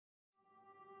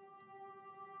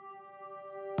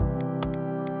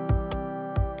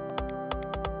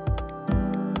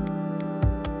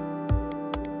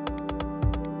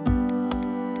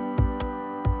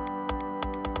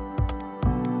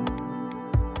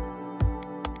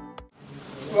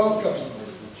Welcome.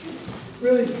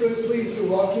 Really pleased to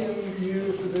welcome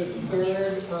you for this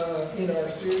third in our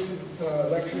series of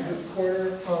lectures this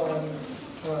quarter on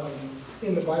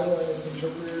In the Bible and its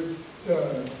Interpreters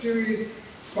series,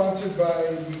 sponsored by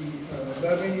the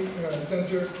Levy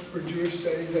Center for Jewish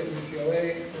Studies at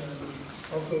UCLA and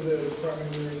also the Department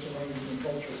of Universal Language and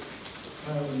Culture.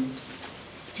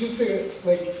 Just a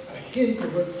hint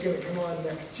of what's going to come on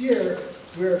next year,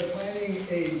 we're planning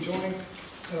a joint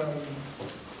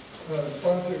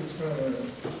sponsored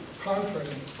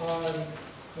conference on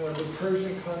the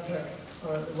Persian context,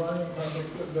 Iranian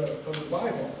context of the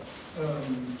Bible.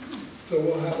 So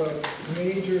we'll have a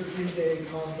major 3-day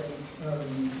conference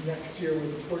next year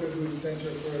with the Porter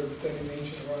Center for the Study of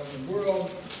Ancient Iranian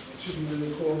World. It should be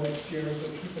really cool next year, so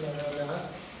keep an eye on that.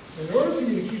 In order for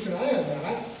you to keep an eye on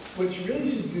that, what you really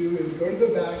should do is go to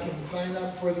the back and sign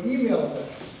up for the email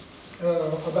list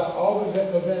about all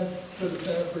the events for the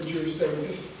Center for Jewish Studies.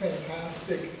 This is a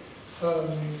fantastic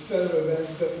set of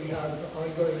events that we have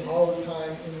ongoing all the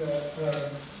time in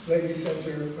the Levy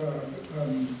Center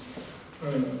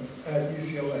at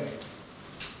UCLA.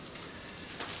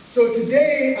 So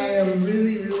today I am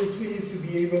really pleased to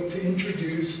be able to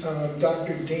introduce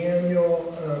Dr.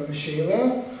 Daniel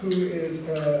Machiela, who is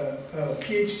a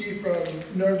PhD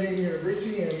from Notre Dame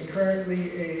University and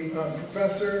currently a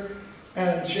professor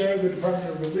and chair of the Department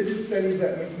of Religious Studies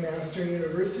at McMaster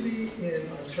University in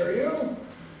Ontario.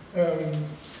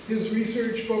 His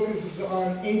research focuses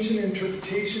on ancient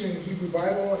interpretation in the Hebrew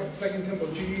Bible and Second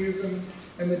Temple Judaism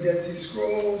and the Dead Sea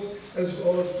Scrolls, as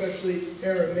well as especially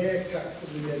Aramaic texts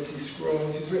of the Dead Sea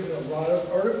Scrolls. He's written a lot of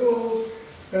articles,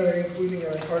 including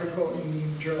an article in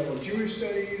the Journal of Jewish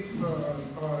Studies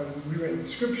on rewritten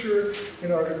scripture,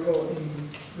 an article in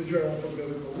the Journal for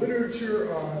Biblical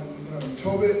Literature on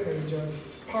Tobit and the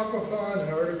Genesis Apocrypha,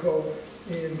 an article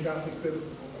in Catholic Biblical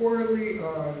Quarterly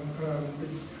on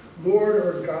the Lord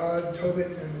or God, Tobit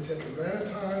and the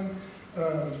Tetragrammaton,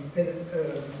 an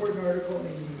important article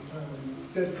in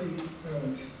the Dead Sea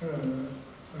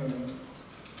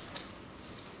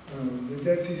the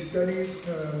Dead Sea Studies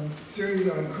series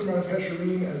on Qumran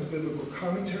Pesharim as biblical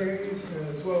commentaries,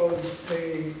 as well as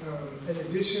an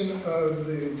edition of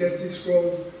the Dead Sea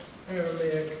Scrolls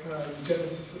Aramaic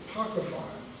Genesis Apocrypha.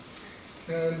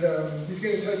 And he's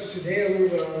going to touch today a little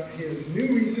bit on his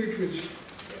new research, which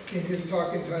in his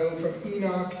talk entitled From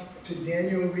Enoch to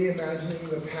Daniel, Reimagining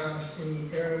the Past in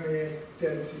the Aramaic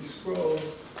Dead Sea Scrolls.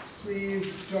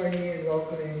 Please join me in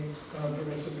welcoming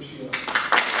Professor Machiela.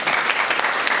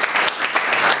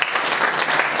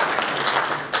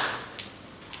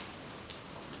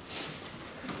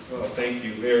 Well, thank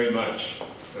you very much,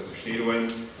 Professor Shedewin,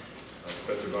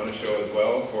 Professor Bonisho as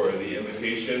well for the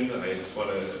invitation. I just want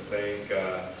to thank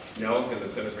Enoch and the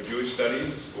Center for Jewish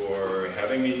Studies for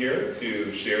having me here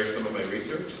to share some of my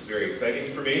research. It's very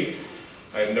exciting for me.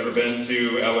 I've never been to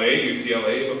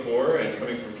UCLA before, and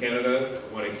coming from Canada,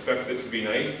 one expects it to be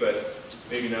nice, but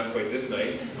maybe not quite this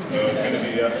nice. So it's going to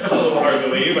be a little hard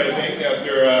to leave, I think,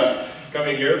 after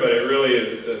coming here, but it really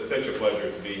is such a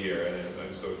pleasure to be here, and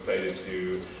I'm so excited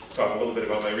to talk a little bit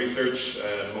about my research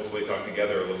and hopefully talk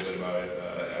together a little bit about it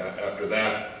after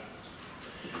that.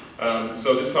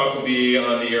 So this talk will be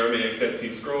on the Aramaic Dead Sea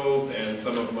Scrolls and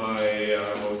some of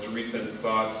my most recent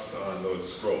thoughts on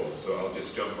those scrolls. So I'll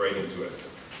just jump right into it.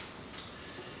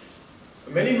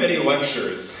 Many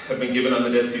lectures have been given on the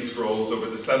Dead Sea Scrolls over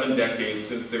the 7 decades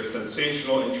since their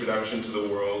sensational introduction to the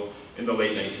world in the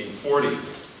late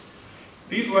 1940s.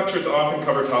 These lectures often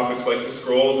cover topics like the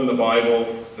scrolls in the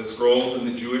Bible, the scrolls in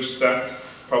the Jewish sect,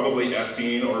 probably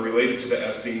Essene or related to the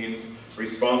Essenes,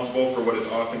 responsible for what is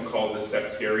often called the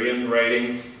sectarian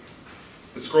writings,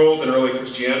 the scrolls in early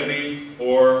Christianity,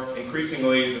 or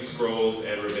increasingly the scrolls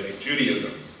and rabbinic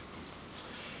Judaism.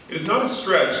 It is not a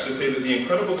stretch to say that the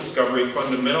incredible discovery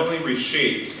fundamentally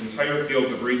reshaped entire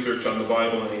fields of research on the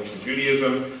Bible and ancient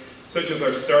Judaism, such as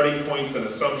our starting points and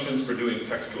assumptions for doing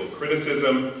textual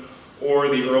criticism, or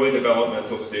the early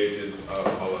developmental stages of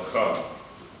halakha.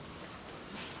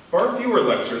 Far fewer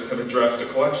lectures have addressed a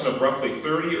collection of roughly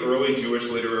 30 early Jewish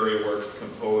literary works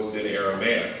composed in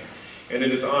Aramaic, and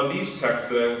it is on these texts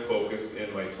that I will focus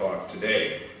in my talk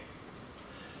today.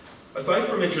 Aside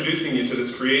from introducing you to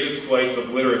this creative slice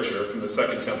of literature from the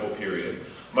Second Temple period,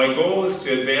 my goal is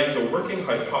to advance a working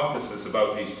hypothesis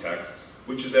about these texts,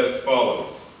 which is as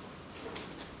follows.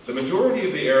 The majority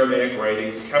of the Aramaic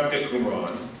writings kept at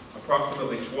Qumran,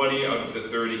 approximately 20 out of the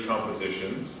 30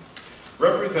 compositions,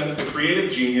 represents the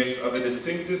creative genius of a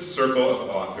distinctive circle of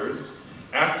authors,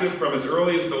 active from as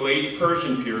early as the late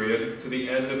Persian period to the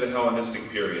end of the Hellenistic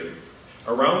period,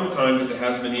 around the time that the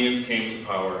Hasmoneans came to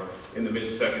power in the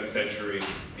mid-2nd century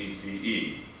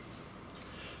BCE.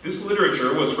 This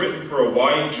literature was written for a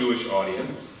wide Jewish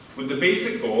audience with the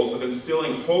basic goals of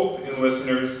instilling hope in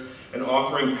listeners and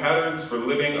offering patterns for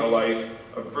living a life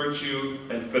of virtue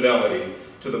and fidelity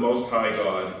to the Most High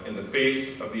God in the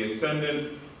face of the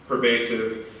ascendant,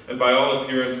 pervasive, and by all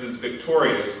appearances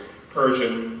victorious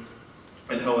Persian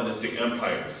and Hellenistic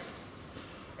empires.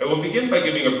 I will begin by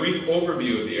giving a brief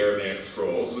overview of the Aramaic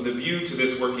scrolls with a view to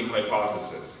this working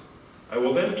hypothesis. I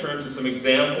will then turn to some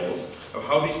examples of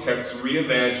how these texts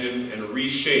reimagine and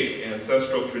reshape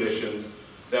ancestral traditions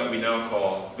that we now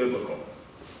call biblical.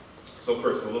 So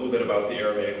first, a little bit about the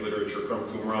Aramaic literature from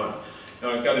Qumran.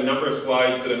 Now I've got a number of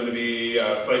slides that I'm going to be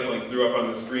cycling through up on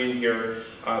the screen here.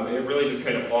 It really just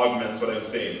kind of augments what I'm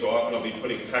saying. So often I'll be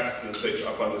putting text and such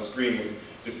up on the screen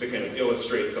just to kind of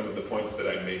illustrate some of the points that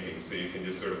I'm making. So you can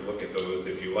just sort of look at those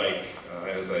if you like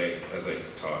as I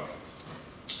talk.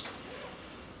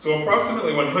 So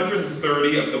approximately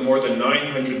 130 of the more than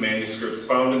 900 manuscripts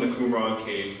found in the Qumran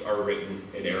caves are written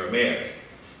in Aramaic,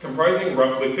 comprising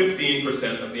roughly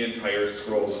 15% of the entire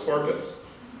scrolls corpus.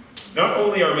 Not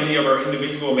only are many of our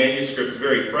individual manuscripts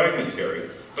very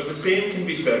fragmentary, but the same can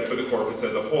be said for the corpus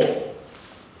as a whole.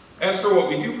 As for what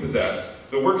we do possess,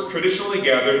 the works traditionally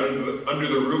gathered under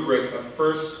the rubric of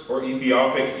First or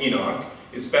Ethiopic Enoch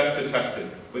is best attested,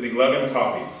 with 11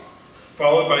 copies,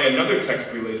 followed by another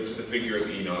text related to the figure of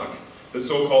Enoch, the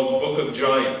so-called Book of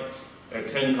Giants, at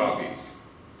 10 copies.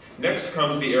 Next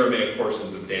comes the Aramaic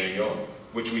portions of Daniel,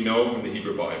 which we know from the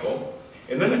Hebrew Bible,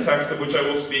 and then a text of which I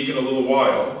will speak in a little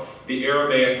while, the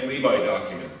Aramaic Levi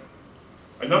document.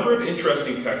 A number of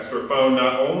interesting texts were found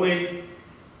not only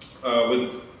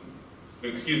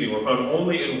were found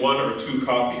only in 1 or 2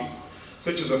 copies,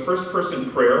 such as a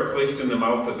first-person prayer placed in the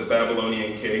mouth of the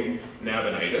Babylonian king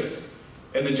Nabonidus,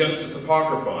 and the Genesis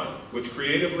Apocryphon, which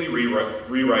creatively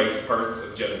rewrites parts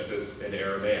of Genesis in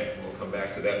Aramaic. And we'll come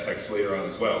back to that text later on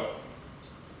as well.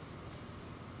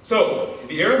 So,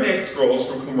 the Aramaic scrolls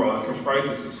from Qumran comprise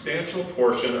a substantial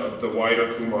portion of the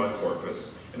wider Qumran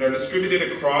corpus and are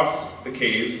distributed across the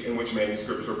caves in which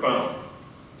manuscripts were found.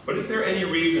 But is there any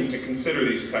reason to consider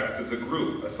these texts as a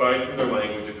group, aside from their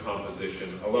language and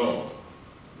composition alone?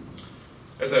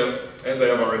 As I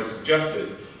have already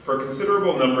suggested, for a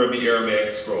considerable number of the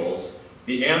Aramaic scrolls,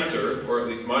 the answer, or at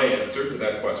least my answer to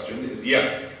that question, is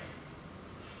yes.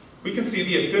 We can see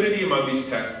the affinity among these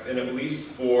texts in at least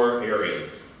 4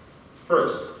 areas.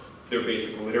 First, their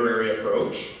basic literary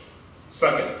approach.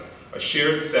 Second, a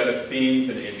shared set of themes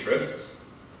and interests.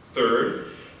 Third,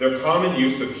 their common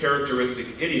use of characteristic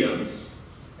idioms.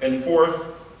 And fourth,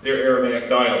 their Aramaic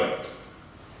dialect.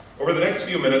 Over the next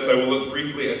few minutes, I will look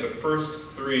briefly at the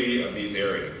first 3 of these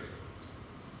areas.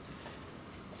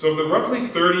 So of the roughly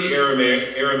 30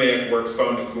 Aramaic works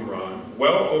found in Qumran,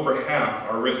 well over half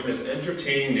are written as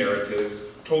entertaining narratives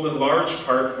told in large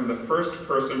part from the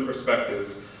first-person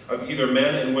perspectives of either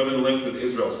men and women linked with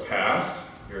Israel's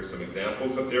past, here are some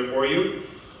examples up there for you,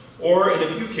 or in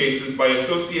a few cases by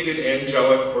associated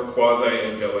angelic or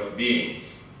quasi-angelic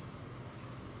beings.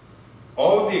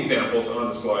 All of the examples on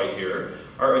the slide here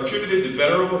are attributed to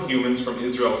venerable humans from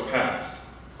Israel's past,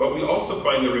 but we also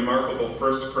find the remarkable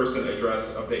first-person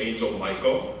address of the angel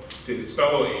Michael to his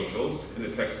fellow angels in the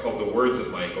text called The Words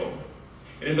of Michael.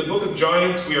 And in the Book of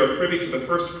Giants, we are privy to the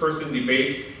first-person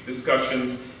debates,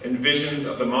 discussions, and visions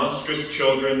of the monstrous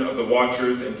children of the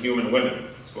Watchers and human women,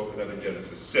 spoken of in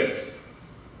Genesis 6.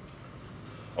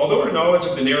 Although our knowledge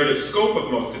of the narrative scope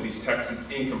of most of these texts is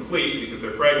incomplete because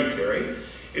they're fragmentary,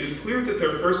 it is clear that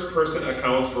their first-person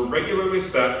accounts were regularly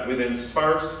set within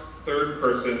sparse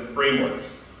third-person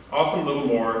frameworks, often little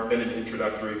more than an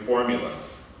introductory formula.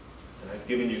 And I've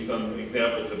given you some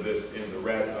examples of this in the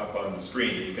red up on the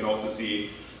screen, and you can also see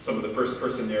some of the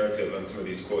first-person narrative on some of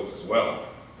these quotes as well.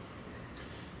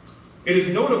 It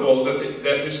is notable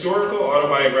that historical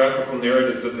autobiographical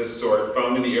narratives of this sort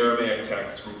found in the Aramaic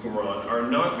texts from Qumran are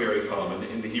not very common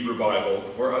in the Hebrew Bible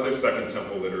or other Second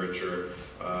Temple literature,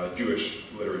 Jewish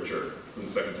literature from the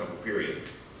Second Temple period.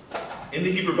 In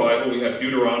the Hebrew Bible, we have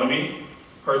Deuteronomy,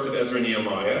 parts of Ezra and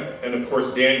Nehemiah, and of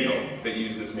course Daniel that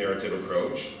use this narrative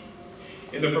approach.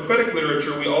 In the prophetic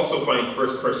literature, we also find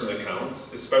first-person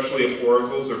accounts, especially of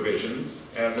oracles or visions,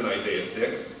 as in Isaiah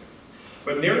 6.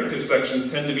 But narrative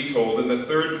sections tend to be told in the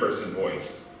third-person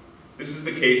voice. This is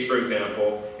the case, for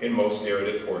example, in most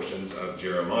narrative portions of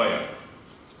Jeremiah.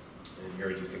 And here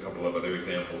are just a couple of other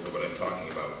examples of what I'm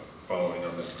talking about, following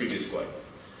on the previous slide.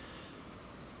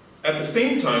 At the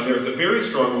same time, there is a very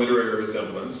strong literary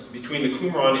resemblance between the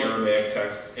Qumran Aramaic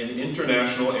texts and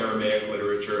international Aramaic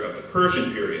literature of the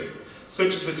Persian period,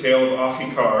 such as the tale of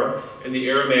Achikar in the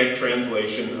Aramaic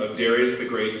translation of Darius the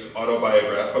Great's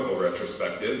autobiographical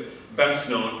retrospective, best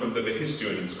known from the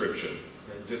Behistun inscription.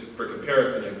 And just for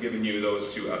comparison, I've given you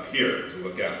those two up here to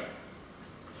look at.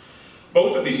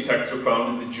 Both of these texts were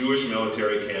found in the Jewish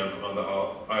military camp on the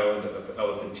island of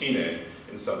Elephantine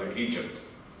in southern Egypt.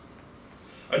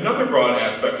 Another broad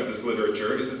aspect of this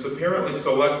literature is its apparently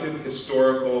selective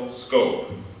historical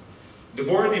scope.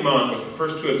 Devorah-Dimont was the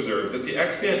first to observe that the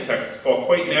extant texts fall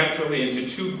quite naturally into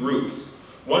two groups,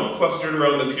 one clustered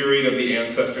around the period of the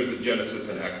ancestors of Genesis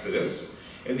and Exodus,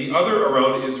 and the other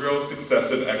around Israel's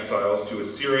successive exiles to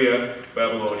Assyria,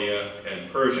 Babylonia, and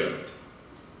Persia.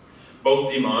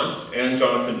 Both Dimont and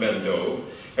Jonathan Ben Dove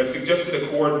have suggested a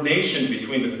coordination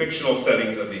between the fictional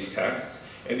settings of these texts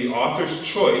and the author's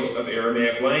choice of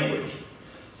Aramaic language,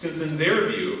 since in their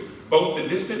view, both the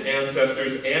distant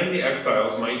ancestors and the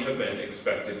exiles might have been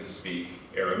expected to speak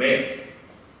Aramaic.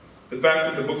 The fact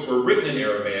that the books were written in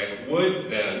Aramaic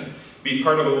would, then, be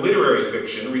part of a literary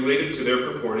fiction related to their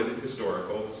purported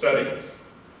historical settings.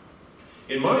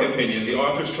 In my opinion, the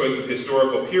author's choice of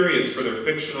historical periods for their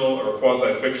fictional or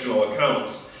quasi-fictional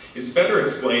accounts is better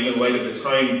explained in light of the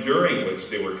time during which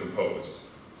they were composed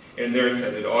and their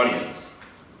intended audience,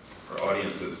 or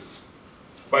audiences.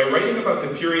 By writing about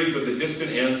the periods of the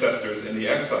distant ancestors and the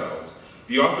exiles,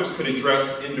 the authors could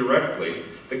address indirectly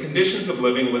the conditions of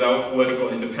living without political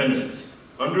independence,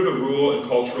 under the rule and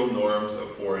cultural norms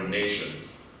of foreign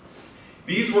nations.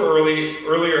 These were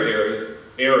earlier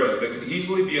eras that could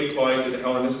easily be applied to the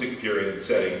Hellenistic period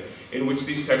setting in which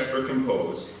these texts were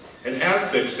composed, and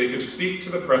as such they could speak to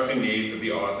the pressing needs of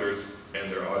the authors and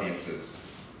their audiences.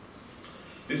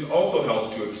 This also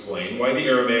helps to explain why the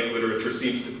Aramaic literature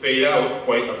seems to fade out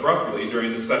quite abruptly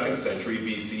during the 2nd century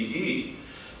BCE,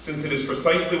 since it is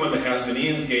precisely when the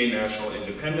Hasmoneans gain national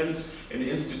independence and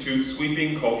institute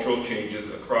sweeping cultural changes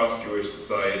across Jewish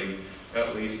society,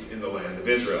 at least in the land of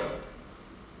Israel.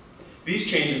 These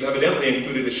changes evidently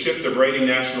included a shift of writing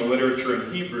national literature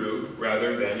in Hebrew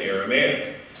rather than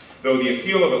Aramaic, though the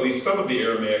appeal of at least some of the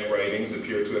Aramaic writings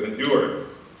appear to have endured.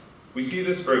 We see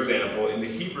this, for example, in the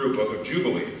Hebrew Book of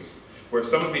Jubilees, where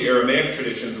some of the Aramaic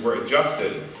traditions were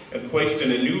adjusted and placed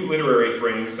in a new literary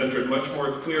frame centered much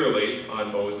more clearly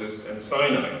on Moses and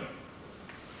Sinai.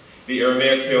 The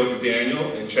Aramaic tales of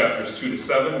Daniel in chapters 2 to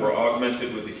 7 were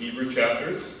augmented with the Hebrew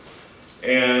chapters,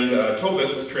 and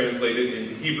Tobit was translated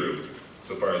into Hebrew,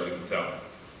 so far as we can tell.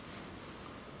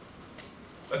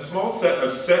 A small set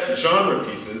of set genre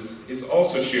pieces is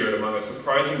also shared among a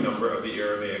surprising number of the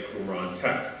Aramaic Qumran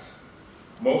texts.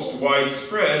 Most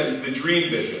widespread is the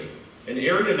dream vision, an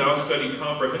area now studied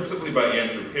comprehensively by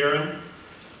Andrew Perrin,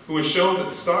 who has shown that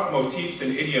the stock motifs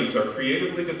and idioms are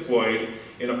creatively deployed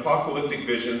in apocalyptic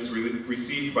visions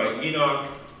received by Enoch,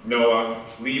 Noah,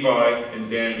 Levi, and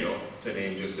Daniel, to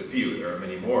name just a few. There are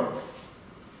many more.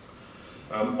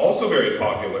 Also very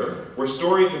popular were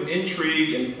stories of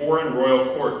intrigue in foreign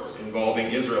royal courts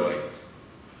involving Israelites.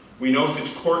 We know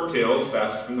such court tales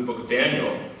best from the book of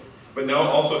Daniel, but now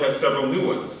also have several new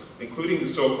ones, including the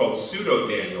so-called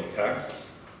pseudo-Daniel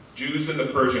texts, Jews in the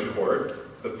Persian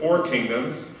court, the Four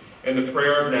Kingdoms, and the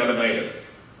Prayer of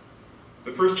Nabonidus.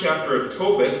 The first chapter of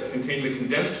Tobit contains a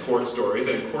condensed court story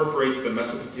that incorporates the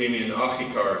Mesopotamian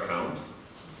Achikar account,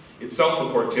 itself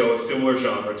a court tale of similar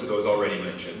genre to those already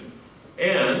mentioned,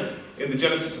 and in the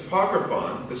Genesis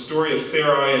Apocryphon, the story of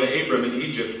Sarai and Abram in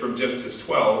Egypt from Genesis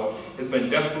 12 has been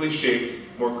deftly shaped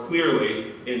more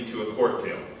clearly into a court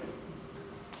tale.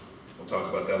 We'll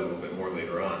talk about that a little bit more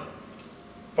later on.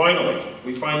 Finally,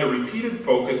 we find a repeated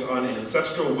focus on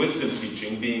ancestral wisdom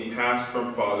teaching being passed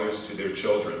from fathers to their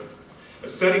children, a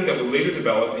setting that would later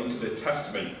develop into the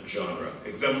Testament genre,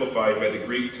 exemplified by the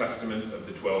Greek testaments of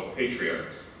the 12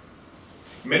 patriarchs.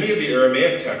 Many of the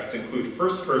Aramaic texts include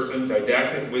first-person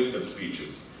didactic wisdom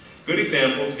speeches, good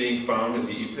examples being found in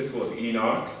the Epistle of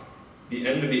Enoch, the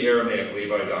end of the Aramaic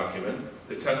Levi document,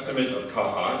 the Testament of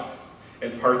Kahat,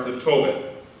 and parts of Tobit.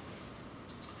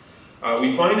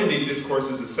 We find in these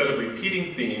discourses a set of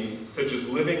repeating themes, such as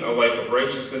living a life of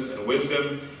righteousness and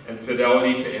wisdom, and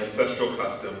fidelity to ancestral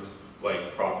customs,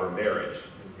 like proper marriage.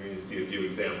 And here you see a few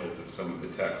examples of some of the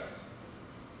texts.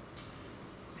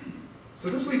 So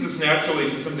this leads us naturally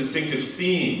to some distinctive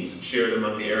themes shared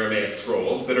among the Aramaic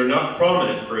scrolls that are not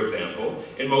prominent, for example,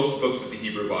 in most books of the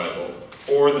Hebrew Bible,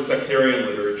 or the sectarian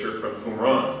literature from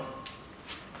Qumran.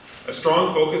 A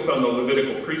strong focus on the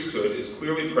Levitical priesthood is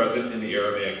clearly present in the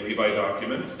Aramaic Levi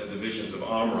document and the visions of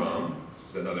Amram, which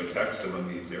is another text among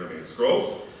these Aramaic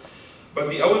scrolls.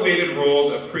 But the elevated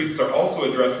roles of priests are also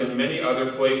addressed in many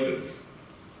other places.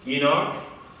 Enoch,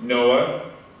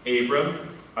 Noah,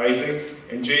 Abram, Isaac,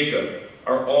 and Jacob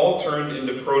are all turned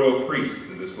into proto-priests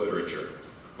in this literature,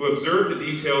 who observed the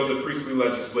details of priestly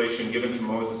legislation given to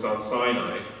Moses on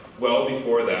Sinai well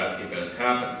before that event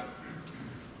happened.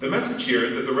 The message here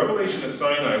is that the revelation at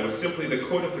Sinai was simply the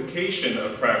codification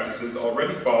of practices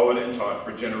already followed and taught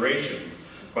for generations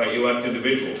by elect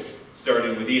individuals,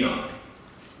 starting with Enoch.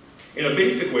 In a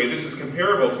basic way, this is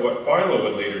comparable to what Philo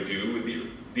would later do with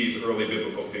these early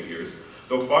biblical figures,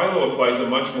 though Philo applies a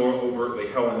much more overtly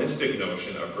Hellenistic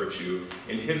notion of virtue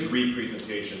in his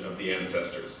representation of the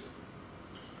ancestors.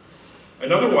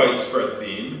 Another widespread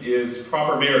theme is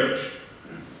proper marriage.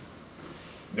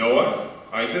 Noah,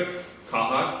 Isaac,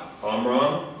 Kahat,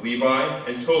 Amram, Levi,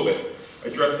 and Tobit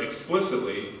address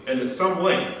explicitly and at some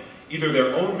length either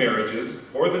their own marriages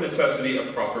or the necessity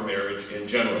of proper marriage in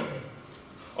general.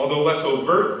 Although less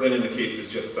overt than in the cases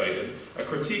just cited, a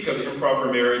critique of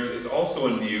improper marriage is also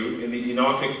in view in the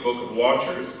Enochic Book of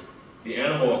Watchers, the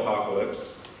Animal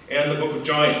Apocalypse, and the Book of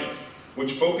Giants,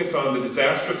 which focus on the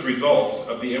disastrous results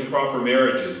of the improper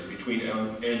marriages between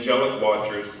angelic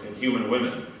watchers and human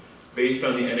women, based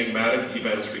on the enigmatic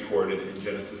events recorded in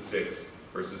Genesis 6,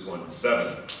 verses 1 to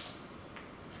 7.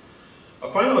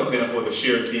 A final example of a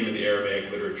shared theme in the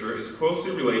Aramaic literature is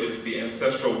closely related to the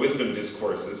ancestral wisdom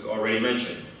discourses already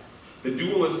mentioned, the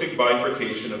dualistic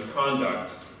bifurcation of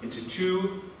conduct into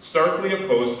two starkly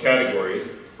opposed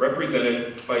categories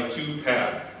represented by two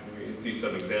paths. And you can see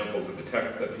some examples of the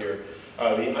text up here.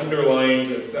 The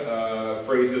underlined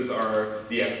phrases are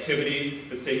the activity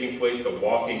that's taking place, the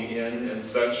walking in and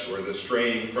such, or the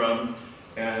straying from,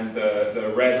 and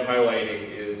the red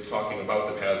highlighting is talking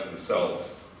about the paths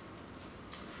themselves.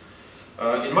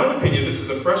 In my opinion, this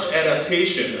is a fresh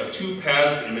adaptation of two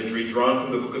paths imagery drawn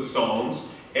from the book of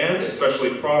Psalms, and especially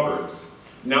Proverbs,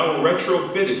 now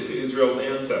retrofitted to Israel's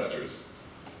ancestors.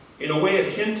 In a way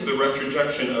akin to the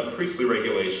retrojection of priestly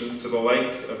regulations to the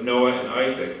likes of Noah and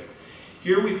Isaac,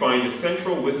 here we find a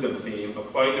central wisdom theme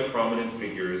applied to prominent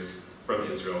figures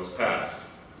from Israel's past.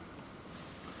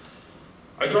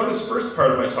 I draw this first part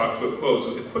of my talk to a close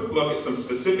with a quick look at some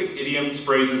specific idioms,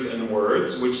 phrases, and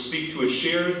words which speak to a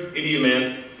shared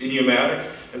idiomatic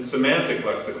and semantic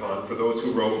lexicon for those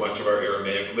who wrote much of our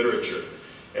Aramaic literature.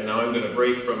 And now I'm going to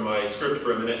break from my script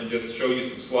for a minute and just show you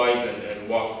some slides and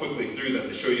walk quickly through them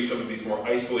to show you some of these more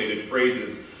isolated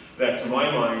phrases that, to my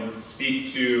mind,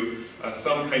 speak to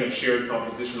some kind of shared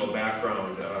compositional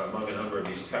background among a number of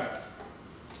these texts.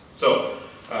 So,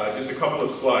 just a couple of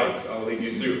slides I'll lead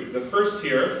you through. The first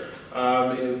here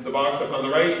is the box up on the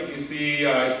right. You see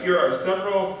here are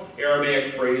several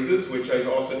Aramaic phrases, which I've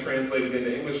also translated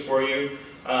into English for you.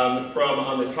 From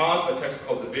on the top, a text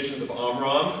called the Visions of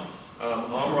Amram.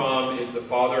 Amram is the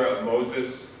father of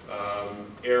Moses,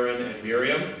 Aaron, and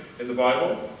Miriam in the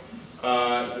Bible.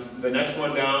 The next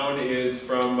one down is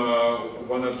from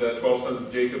one of the 12 sons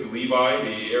of Jacob, Levi,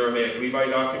 the Aramaic Levi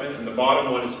document, and the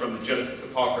bottom one is from the Genesis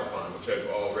Apocryphon, which I've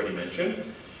already mentioned.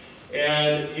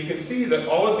 And you can see that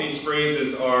all of these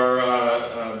phrases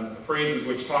are phrases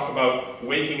which talk about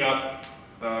waking up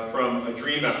from a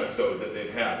dream episode that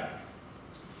they've had.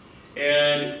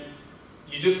 And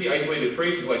you just see isolated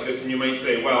phrases like this, and you might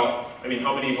say, well, I mean,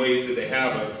 how many ways did they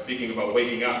have of speaking about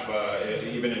waking up?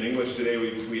 Even in English today,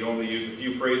 we only use a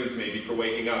few phrases maybe for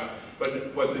waking up.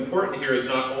 But what's important here is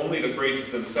not only the phrases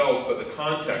themselves, but the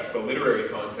context, the literary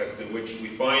context in which we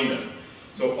find them.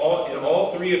 So in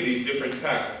all three of these different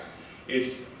texts,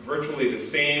 it's virtually the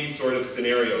same sort of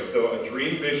scenario. So a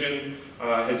dream vision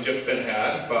has just been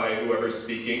had by whoever's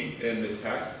speaking in this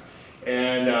text,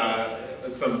 and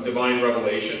some divine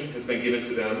revelation has been given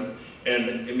to them.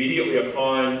 And immediately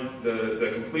upon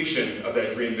the completion of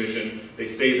that dream vision, they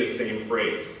say the same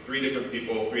phrase. Three different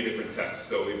people, three different texts.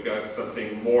 So we've got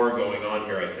something more going on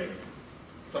here, I think.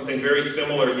 Something very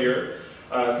similar here.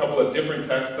 A couple of different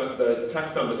texts. The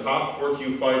text on the top,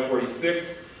 4Q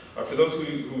 546. For those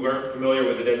who aren't familiar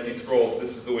with the Dead Sea Scrolls,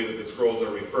 this is the way that the scrolls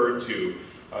are referred to.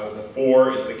 The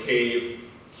 4 is the cave.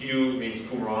 Q means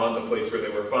Qumran, the place where they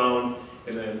were found.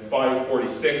 And then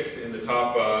 546 in the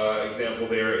top example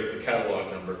there is the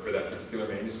catalog number for that particular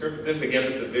manuscript. This again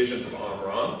is the Visions of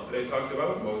Amram that I talked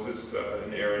about, Moses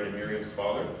and Aaron and Miriam's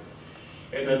father.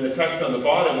 And then the text on the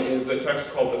bottom is a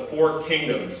text called the Four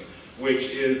Kingdoms, which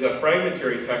is a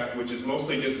fragmentary text which is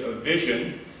mostly just a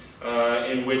vision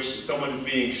in which someone is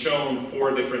being shown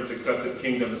 4 different successive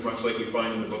kingdoms, much like we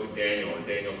find in the book of Daniel, in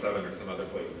Daniel 7 or some other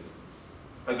places.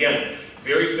 Again,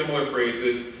 very similar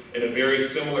phrases in a very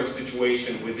similar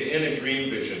situation within a dream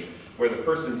vision, where the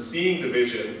person seeing the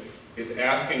vision is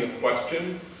asking a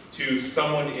question to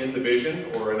someone in the vision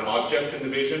or an object in the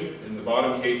vision. In the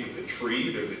bottom case, it's a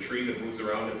tree. There's a tree that moves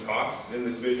around and talks in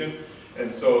this vision.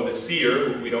 And so the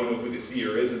seer, we don't know who the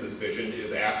seer is in this vision,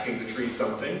 is asking the tree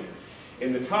something.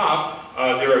 In the top,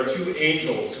 there are two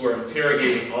angels who are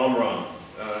interrogating Amram,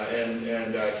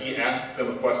 and he asks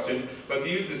them a question, but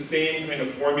they use the same kind of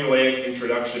formulaic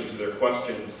introduction to their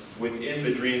questions within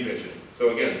the dream vision.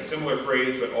 So again, similar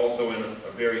phrase, but also in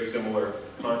a very similar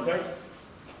context.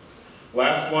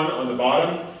 Last one on the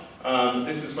bottom,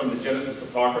 this is from the Genesis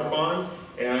Apocryphon,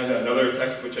 and another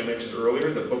text which I mentioned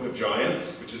earlier, the Book of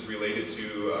Giants, which is related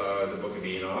to the Book of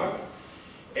Enoch.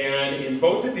 And in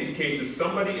both of these cases,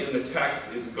 somebody in the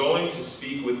text is going to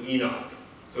speak with Enoch.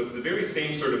 So it's the very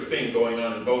same sort of thing going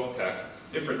on in both texts,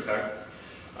 different texts.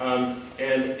 And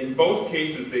in both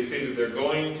cases, they say that they're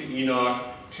going to Enoch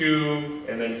to,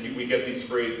 and then we get these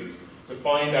phrases, to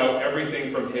find out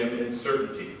everything from him in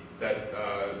certainty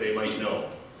that they might know.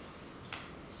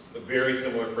 It's a very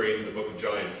similar phrase in the Book of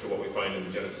Giants to what we find in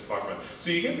the Genesis Apocrypha.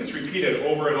 So you get this repeated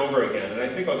over and over again, and I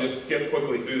think I'll just skip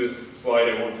quickly through this slide.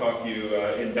 I won't talk to you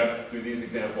in depth through these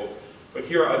examples, but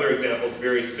here are other examples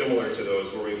very similar to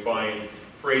those where we find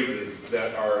phrases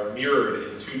that are mirrored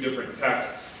in two different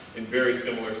texts in very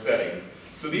similar settings.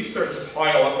 So these start to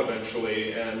pile up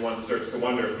eventually, and one starts to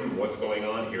wonder, what's going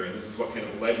on here? And this is what kind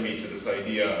of led me to this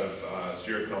idea of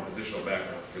shared compositional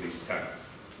background for these texts.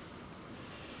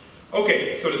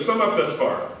 Okay, so to sum up thus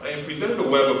far, I have presented a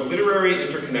web of literary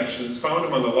interconnections found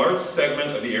among a large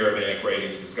segment of the Aramaic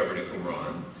writings discovered at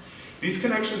Qumran. These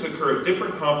connections occur at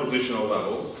different compositional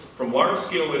levels, from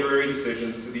large-scale literary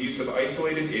decisions to the use of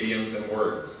isolated idioms and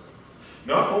words.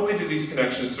 Not only do these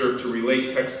connections serve to relate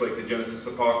texts like the Genesis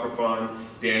Apocryphon,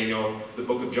 Daniel, the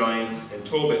Book of Giants, and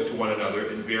Tobit to one another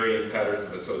in varying patterns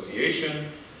of association,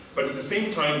 but at the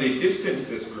same time they distance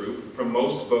this group from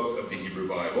most books of the Hebrew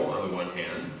Bible on the one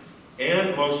hand,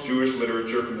 and most Jewish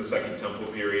literature from the Second Temple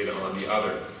period on the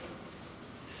other.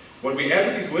 When we add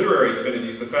to these literary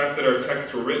affinities the fact that our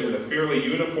texts were written in a fairly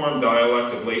uniform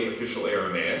dialect of late official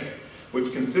Aramaic,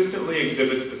 which consistently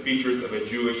exhibits the features of a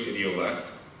Jewish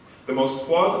idiolect, the most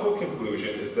plausible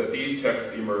conclusion is that these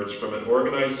texts emerged from an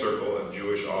organized circle of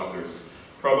Jewish authors,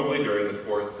 probably during the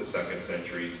 4th to 2nd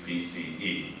centuries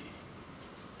BCE.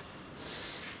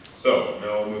 So,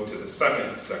 now I'll move to the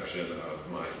second section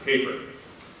of my paper.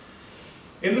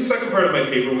 In the second part of my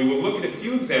paper, we will look at a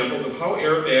few examples of how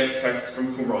Aramaic texts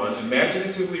from Qumran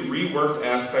imaginatively reworked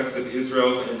aspects of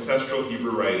Israel's ancestral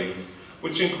Hebrew writings,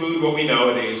 which include what we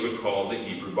nowadays would call the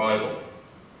Hebrew Bible.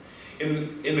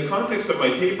 In the context of my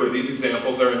paper, these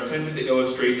examples are intended to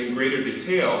illustrate in greater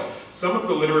detail some of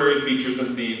the literary features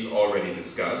and themes already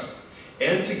discussed,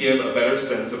 and to give a better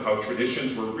sense of how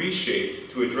traditions were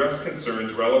reshaped to address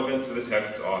concerns relevant to the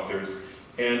text's authors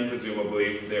and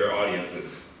presumably their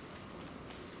audiences.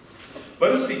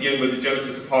 Let us begin with the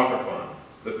Genesis Apocryphon,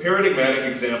 the paradigmatic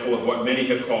example of what many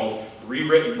have called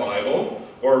rewritten Bible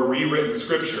or rewritten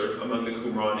scripture among the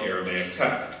Qumran Aramaic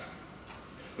texts.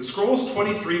 The scroll's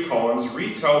 23 columns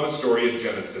retell the story of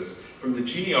Genesis from the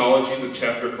genealogies of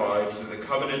chapter 5 to the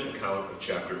covenant account of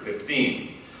chapter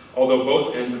 15, although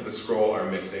both ends of the scroll are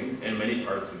missing and many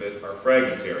parts of it are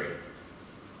fragmentary.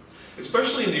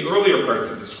 Especially in the earlier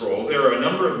parts of the scroll, there are a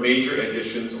number of major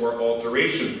additions or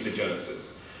alterations to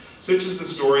Genesis, such as the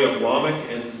story of Lamech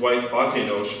and his wife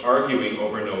Bat-Enosh arguing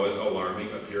over Noah's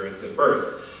alarming appearance at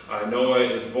birth. Noah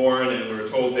is born, and we're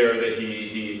told there that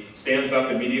he stands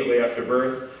up immediately after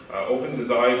birth, opens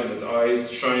his eyes, and his eyes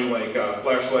shine like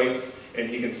flashlights, and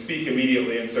he can speak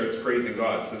immediately and starts praising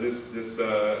God. So this is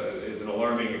an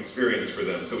alarming experience for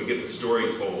them. So we get the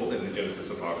story told in the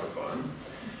Genesis Apocryphon.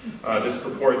 This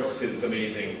purports his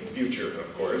amazing future,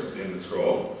 of course, in the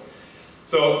scroll.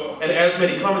 So, and as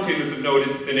many commentators have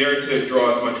noted, the narrative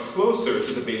draws much closer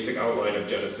to the basic outline of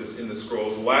Genesis in the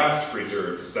scroll's last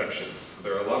preserved sections. So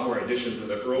there are a lot more additions in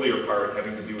the earlier part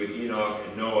having to do with Enoch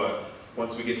and Noah.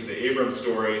 Once we get to the Abram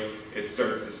story, it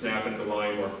starts to snap into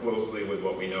line more closely with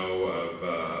what we know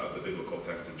of the biblical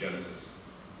text of Genesis.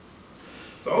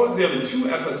 So I'll examine two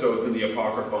episodes in the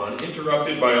Apocryphon,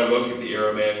 interrupted by a look at the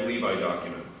Aramaic Levi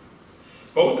document.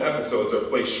 Both episodes are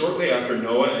placed shortly after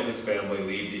Noah and his family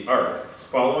leave the ark,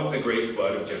 following the great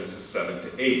flood of Genesis 7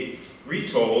 to 8,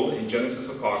 retold in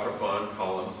Genesis Apocryphon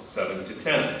columns 7 to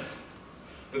 10.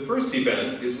 The first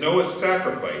event is Noah's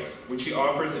sacrifice, which he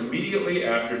offers immediately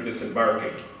after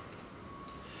disembarking.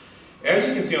 As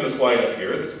you can see on the slide up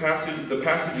here, the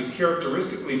passage is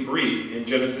characteristically brief in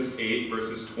Genesis 8,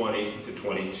 verses 20 to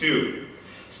 22,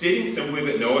 stating simply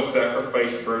that Noah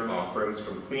sacrificed burnt offerings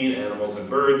from clean animals and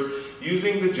birds,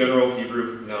 using the general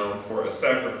Hebrew noun for a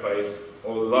sacrifice,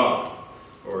 olah,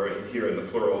 or here in the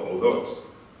plural, olot.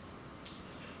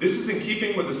 This is in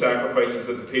keeping with the sacrifices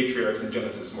of the patriarchs in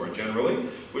Genesis more generally,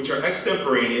 which are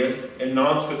extemporaneous and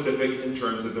non-specific in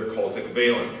terms of their cultic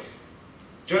valence.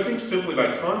 Judging simply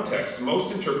by context,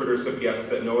 most interpreters have guessed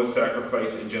that Noah's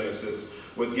sacrifice in Genesis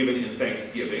was given in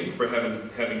thanksgiving for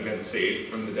having been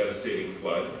saved from the devastating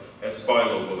flood, as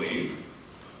Philo believed,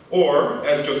 or,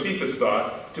 as Josephus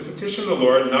thought, to petition the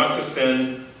Lord not to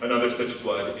send another such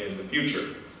flood in the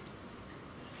future.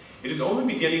 It is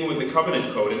only beginning with the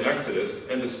covenant code in Exodus,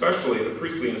 and especially the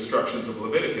priestly instructions of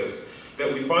Leviticus,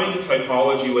 that we find a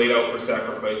typology laid out for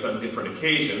sacrifice on different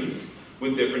occasions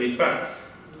with different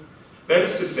effects. That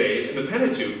is to say, in the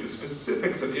Pentateuch, the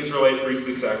specifics of Israelite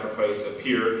priestly sacrifice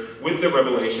appear with the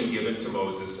revelation given to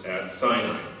Moses at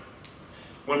Sinai.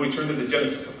 When we turn to the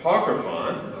Genesis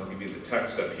Apocryphon, and I'll give you the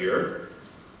text up here,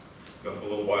 you'll have a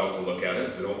little while to look at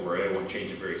it, so don't worry, I won't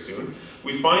change it very soon.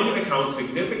 We find an account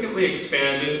significantly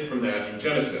expanded from that in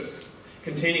Genesis,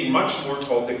 containing much more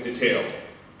cultic detail.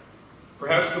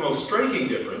 Perhaps the most striking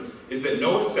difference is that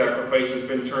Noah's sacrifice has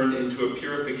been turned into a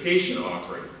purification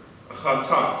offering, a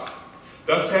chatat,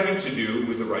 thus having to do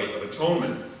with the rite of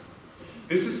atonement.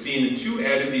 This is seen in two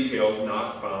added details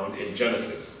not found in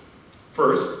Genesis.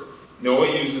 First,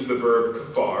 Noah uses the verb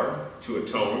kafar, to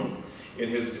atone, in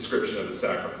his description of the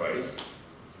sacrifice.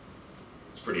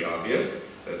 It's pretty obvious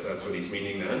that that's what he's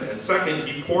meaning then. And second,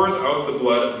 he pours out the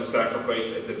blood of the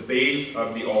sacrifice at the base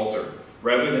of the altar,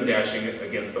 rather than dashing it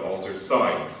against the altar's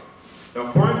sides.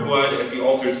 Now, pouring blood at the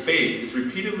altar's base is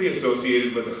repeatedly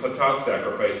associated with the chatat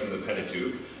sacrifice in the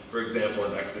Pentateuch, for example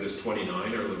in Exodus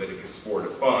 29 or Leviticus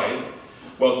 4-5,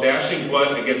 while dashing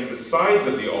blood against the sides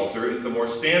of the altar is the more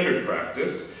standard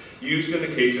practice, used in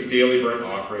the case of daily burnt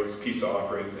offerings, peace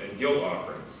offerings, and guilt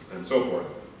offerings, and so forth.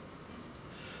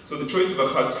 So the choice of a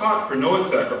chatat for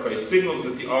Noah's sacrifice signals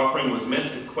that the offering was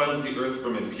meant to cleanse the earth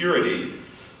from impurity,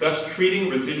 thus treating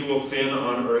residual sin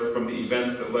on earth from the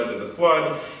events that led to the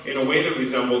flood in a way that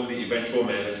resembles the eventual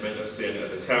management of sin at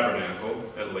the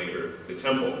tabernacle and later the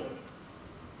temple.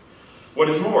 What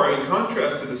is more, in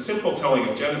contrast to the simple telling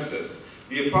of Genesis,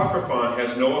 the Apocryphon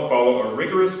has Noah follow a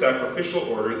rigorous sacrificial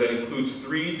order that includes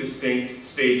 3 distinct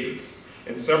stages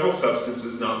and several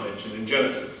substances not mentioned in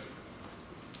Genesis.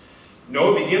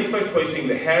 Noah begins by placing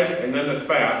the head and then the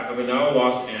fat of a now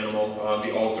lost animal on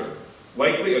the altar,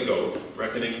 likely a goat,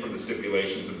 reckoning from the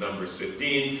stipulations of Numbers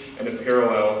 15 and a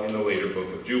parallel in the later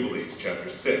book of Jubilees, chapter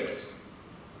 6.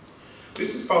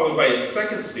 This is followed by a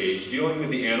second stage dealing with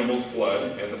the animal's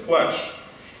blood and the flesh,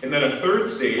 and then a third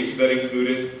stage that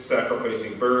included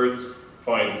sacrificing birds,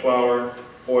 fine flour,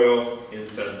 oil,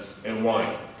 incense, and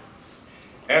wine.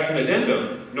 As an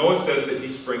addendum, Noah says that he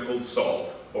sprinkled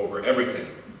salt over everything.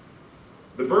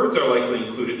 The birds are likely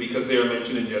included because they are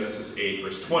mentioned in Genesis 8,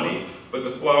 verse 20, but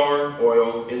the flour,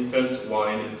 oil, incense,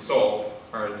 wine, and salt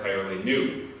are entirely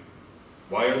new.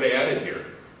 Why are they added here?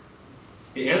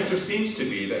 The answer seems to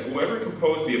be that whoever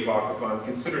composed the Apocryphon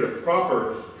considered a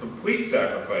proper, complete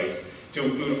sacrifice to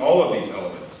include all of these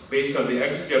elements, based on the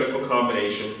exegetical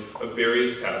combination of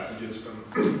various passages from,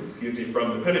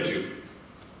 from the Pentateuch.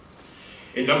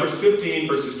 In Numbers 15,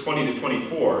 verses 20 to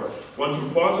 24, one can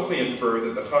plausibly infer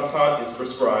that the chatat is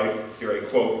prescribed, here I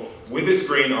quote, with its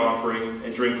grain offering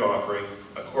and drink offering,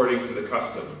 according to the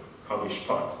custom,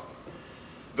 kamishpat,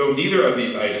 though neither of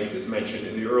these items is mentioned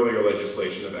in the earlier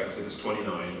legislation of Exodus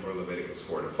 29 or Leviticus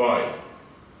 4-5.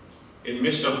 In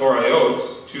Mishnah Horayot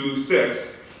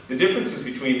 2:6, the differences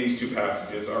between these two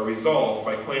passages are resolved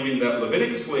by claiming that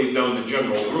Leviticus lays down the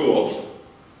general rule,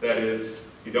 that is,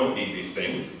 you don't need these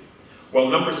things, while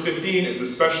Numbers 15 is a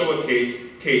special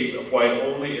case applied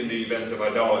only in the event of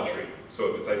idolatry. So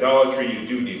if it's idolatry, you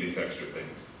do need these extra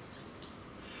things.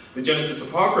 The Genesis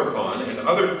Apocryphon and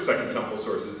other Second Temple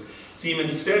sources seem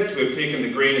instead to have taken the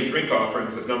grain and drink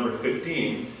offerings of Number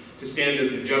 15 to stand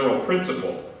as the general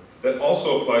principle that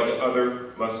also applied to other,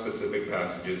 less specific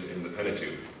passages in the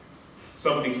Pentateuch.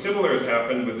 Something similar has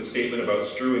happened with the statement about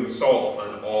strewing salt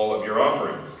on all of your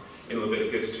offerings in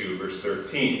Leviticus 2, verse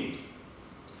 13.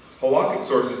 Halakhic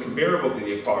sources comparable to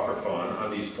the Apocryphon on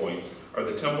these points are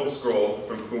the Temple Scroll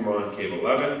from Qumran Cave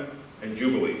 11 and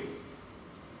Jubilees.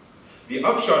 The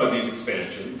upshot of these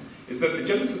expansions is that the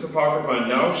Genesis Apocryphon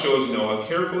now shows Noah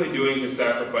carefully doing his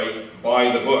sacrifice by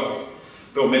the book,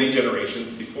 though many generations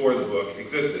before the book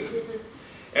existed.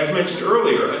 As mentioned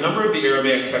earlier, a number of the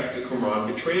Aramaic texts at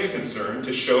Qumran betray a concern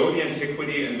to show the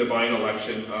antiquity and divine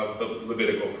election of the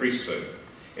Levitical priesthood,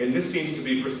 and this seems to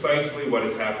be precisely what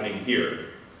is happening here.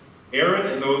 Aaron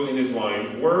and those in his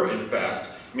line were, in fact,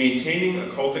 maintaining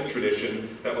a cultic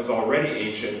tradition that was already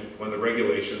ancient when the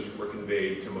regulations were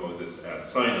conveyed to Moses at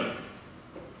Sinai.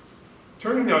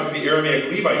 Turning now to the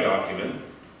Aramaic Levi document,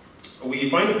 we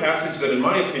find a passage that, in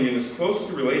my opinion, is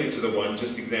closely related to the one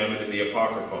just examined in the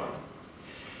Apocryphon.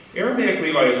 Aramaic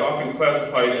Levi is often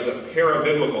classified as a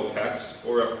parabiblical text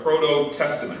or a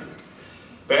proto-testament,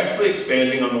 vastly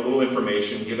expanding on the little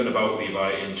information given about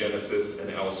Levi in Genesis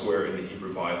and elsewhere in the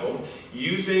Hebrew Bible,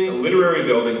 using literary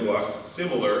building blocks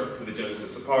similar to the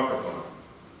Genesis Apocryphon.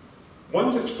 One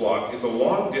such block is a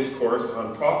long discourse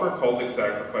on proper cultic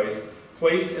sacrifice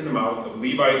placed in the mouth of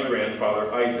Levi's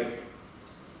grandfather Isaac.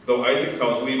 Though Isaac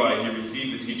tells Levi he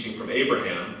received the teaching from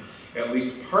Abraham, at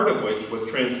least part of which was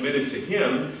transmitted to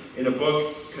him in a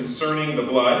book concerning the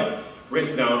blood,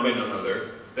 written down by none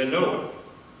other than Noah.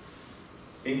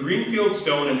 In Greenfield,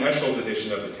 Stone, and Eschel's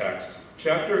edition of the text,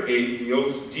 chapter 8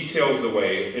 details the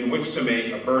way in which to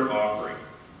make a burnt offering,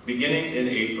 beginning in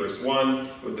 8 verse 1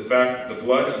 with the fact that the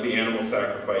blood of the animal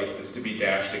sacrifice is to be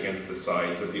dashed against the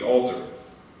sides of the altar.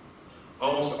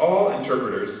 Almost all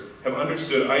interpreters have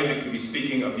understood Isaac to be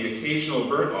speaking of the occasional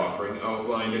burnt offering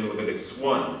outlined in Leviticus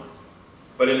 1.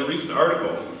 But in a recent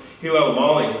article, Hillel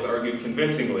Mali has argued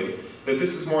convincingly that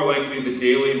this is more likely the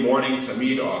daily morning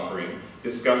tamid offering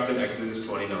discussed in Exodus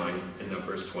 29 and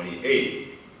Numbers 28.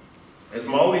 As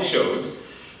Mali shows,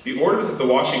 the orders of the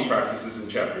washing practices in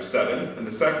chapter 7 and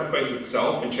the sacrifice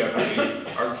itself in chapter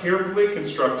 8 are carefully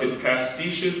constructed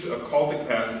pastiches of cultic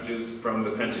passages from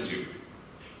the Pentateuch,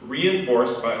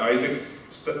 reinforced by Isaac's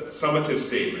summative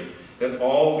statement that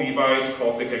all Levi's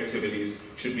cultic activities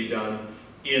should be done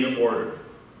in order,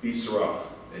 bisaraf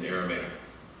in Aramaic.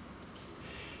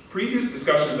 Previous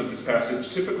discussions of this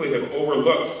passage typically have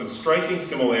overlooked some striking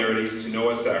similarities to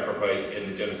Noah's sacrifice in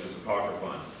the Genesis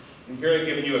Apocryphon. And here I've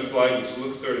given you a slide which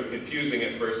looks sort of confusing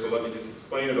at first, so let me just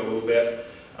explain it a little bit.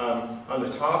 On the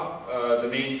top, the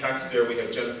main text there, we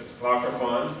have Genesis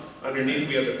Apocryphon. Underneath,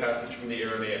 we have the passage from the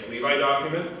Aramaic Levi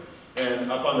document.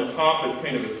 And up on the top is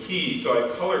kind of a key, so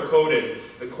I've color-coded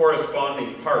the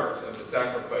corresponding parts of the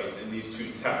sacrifice in these two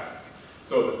texts.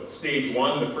 So stage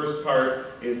 1, the first part,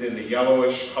 is in the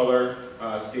yellowish color,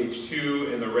 stage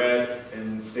 2 in the red,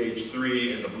 and stage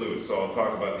 3 in the blue. So I'll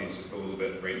talk about these just a little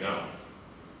bit right now.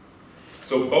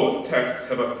 So both texts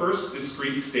have a first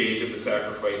discrete stage of the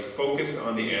sacrifice focused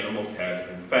on the animal's head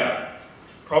and fat,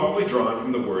 probably drawn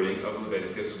from the wording of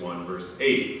Leviticus 1 verse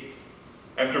 8.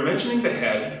 After mentioning the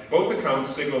head, both accounts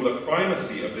signal the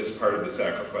primacy of this part of the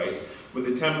sacrifice with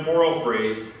the temporal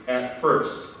phrase, at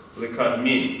first,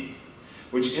 lekadmin,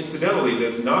 which incidentally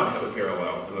does not have a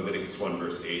parallel in Leviticus 1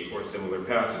 verse 8 or similar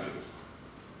passages.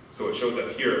 So it shows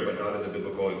up here, but not in the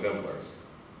biblical exemplars.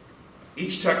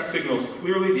 Each text signals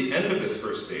clearly the end of this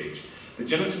first stage. The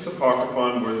Genesis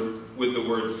Apocryphon with the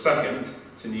word second,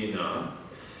 tanina,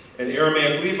 and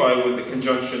Aramaic Levi with the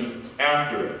conjunction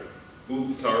after it,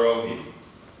 uftarohi,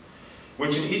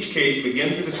 which in each case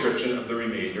begins a description of the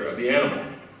remainder of the animal.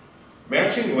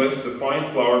 Matching lists of fine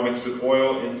flour mixed with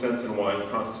oil, incense, and wine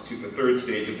constitute the third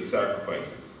stage of the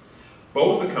sacrifices.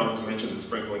 Both accounts mention the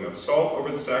sprinkling of salt over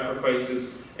the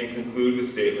sacrifices and conclude with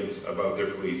statements about their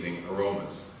pleasing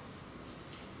aromas.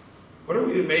 What are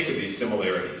we to make of these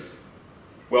similarities?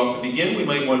 Well, to begin, we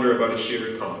might wonder about a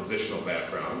shared compositional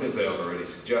background, as I have already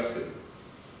suggested.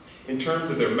 In terms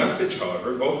of their message,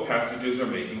 however, both passages are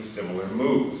making similar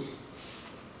moves.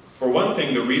 For one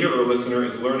thing, the reader or listener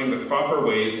is learning the proper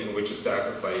ways in which a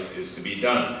sacrifice is to be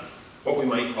done, what we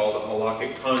might call the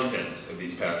halakhic content of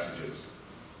these passages.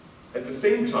 At the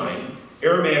same time,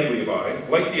 Aramaic Levi,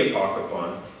 like the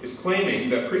Apocryphon, is claiming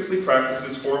that priestly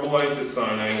practices formalized at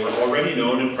Sinai were already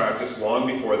known and practiced long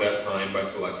before that time by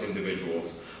select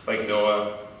individuals, like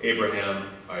Noah, Abraham,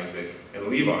 Isaac, and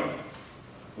Levi.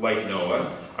 Like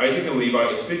Noah, Isaac and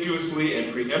Levi assiduously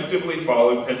and preemptively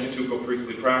followed Pentateuchal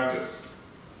priestly practice.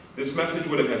 This message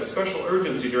would have had special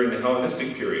urgency during the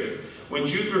Hellenistic period, when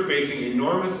Jews were facing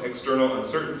enormous external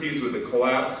uncertainties with the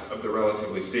collapse of the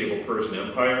relatively stable Persian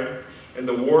Empire and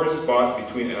the wars fought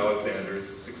between Alexander's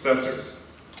successors.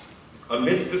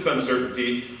 Amidst this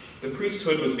uncertainty, the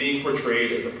priesthood was being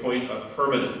portrayed as a point of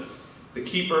permanence, the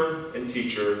keeper and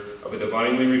teacher of a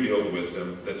divinely revealed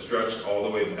wisdom that stretched all the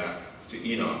way back to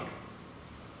Enoch.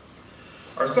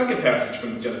 Our second passage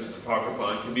from the Genesis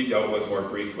Apocryphon can be dealt with more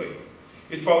briefly.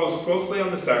 It follows closely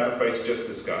on the sacrifice just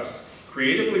discussed,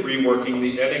 creatively reworking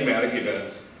the enigmatic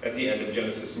events at the end of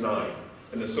Genesis 9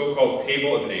 and the so-called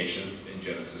Table of Nations in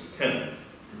Genesis 10.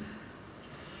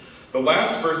 The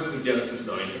last verses of Genesis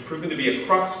 9 have proven to be a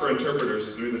crux for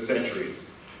interpreters through the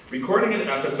centuries, recording an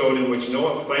episode in which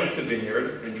Noah plants a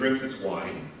vineyard and drinks its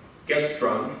wine, gets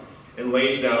drunk, and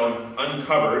lays down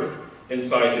uncovered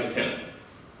inside his tent.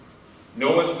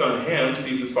 Noah's son Ham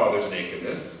sees his father's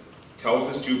nakedness, tells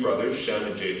his two brothers Shem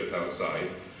and Japheth outside,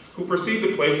 who proceed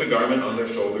to place a garment on their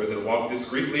shoulders and walk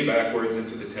discreetly backwards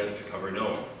into the tent to cover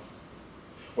Noah.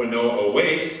 When Noah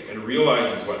awakes and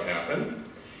realizes what happened,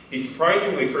 he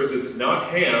surprisingly curses not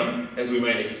Ham, as we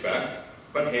might expect,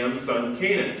 but Ham's son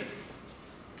Canaan.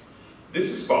 This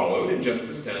is followed in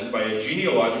Genesis 10 by a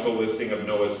genealogical listing of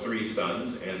Noah's 3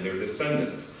 sons and their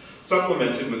descendants,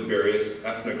 supplemented with various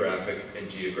ethnographic and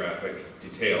geographic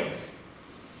details.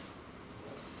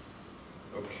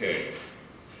 Okay.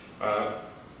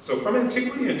 So from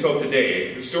antiquity until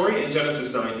today, the story in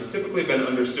Genesis 9 has typically been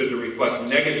understood to reflect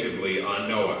negatively on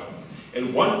Noah.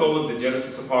 And one goal of the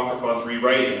Genesis Apocryphon's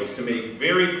rewriting was to make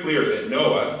very clear that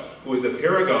Noah, who is a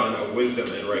paragon of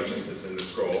wisdom and righteousness in the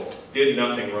scroll, did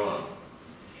nothing wrong.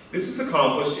 This is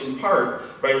accomplished in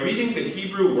part by reading the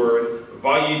Hebrew word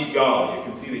vayitgal. You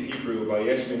can see the Hebrew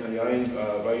vayesh min hayayin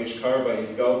vayishkar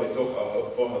vayitgal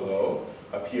betoch ohalo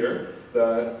up here.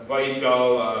 The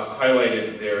vayitgal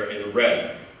highlighted there in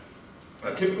red.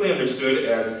 Typically understood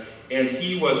as, and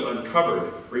he was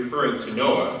uncovered, referring to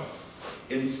Noah.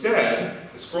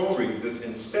 Instead, the scroll reads this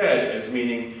instead as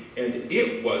meaning, and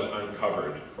it was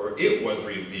uncovered, or it was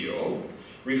revealed,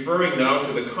 referring now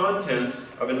to the contents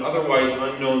of an otherwise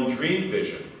unknown dream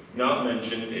vision, not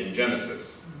mentioned in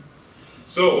Genesis.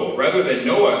 So, rather than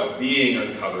Noah being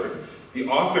uncovered, the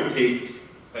author takes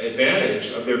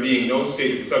advantage of there being no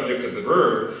stated subject of the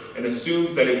verb and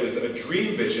assumes that it was a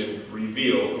dream vision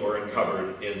revealed or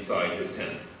uncovered inside his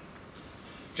tent.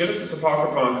 Genesis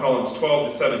Apocryphon columns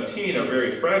 12 to 17 are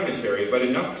very fragmentary, but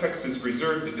enough text is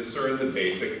preserved to discern the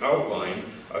basic outline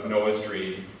of Noah's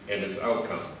dream and its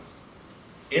outcome.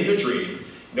 In the dream,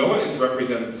 Noah is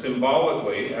represented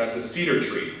symbolically as a cedar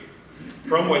tree,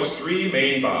 from which 3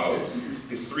 main boughs,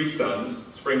 his 3 sons,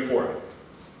 spring forth.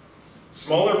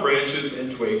 Smaller branches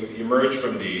and twigs emerge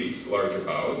from these larger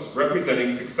boughs, representing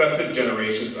successive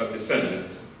generations of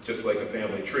descendants, just like a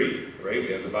family tree, right?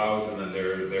 We have the boughs and then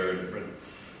there are different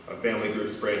family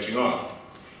groups branching off.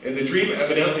 And the dream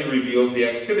evidently reveals the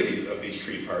activities of these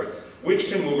tree parts, which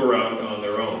can move around on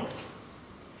their own.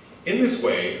 In this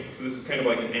way, so this is kind of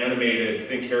like an animated,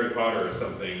 think Harry Potter or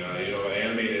something, an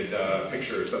animated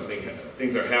picture or something,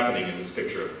 things are happening in this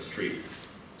picture of this tree.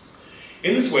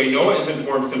 In this way, Noah is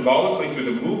informed symbolically through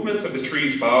the movements of the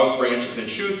tree's boughs, branches, and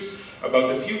shoots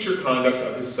about the future conduct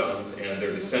of his sons and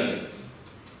their descendants.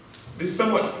 This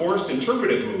somewhat forced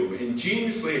interpretive move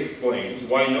ingeniously explains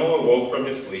why Noah woke from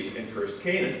his sleep and cursed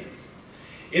Canaan.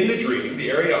 In the dream, the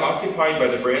area occupied by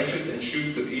the branches and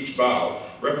shoots of each bough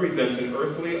represents an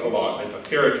earthly allotment of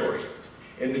territory,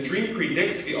 and the dream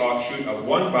predicts the offshoot of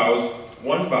one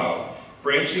bough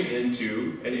branching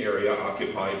into an area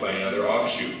occupied by another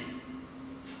offshoot.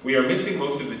 We are missing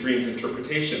most of the dream's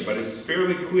interpretation, but it is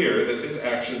fairly clear that this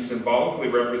action symbolically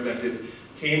represented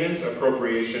Canaan's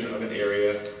appropriation of an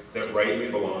area that rightly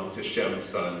belonged to Shem's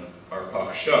son,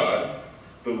 Arpachshad,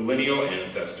 the lineal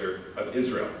ancestor of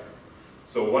Israel.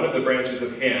 So one of the branches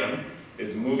of Ham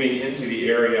is moving into the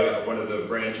area of one of the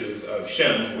branches of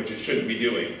Shem, which it shouldn't be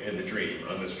doing in the dream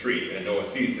on this tree. And Noah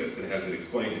sees this and has it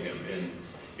explained to him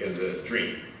in the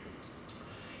dream.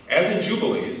 As in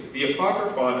Jubilees, the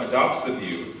Apocryphon adopts the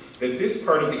view that this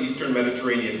part of the eastern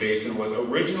Mediterranean basin was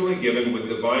originally given with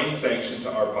divine sanction to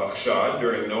Arpachshad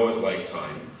during Noah's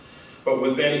lifetime, but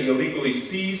was then illegally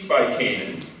seized by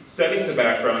Canaan, setting the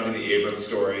background to the Abram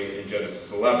story in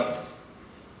Genesis 11.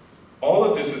 All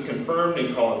of this is confirmed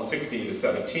in columns 16 to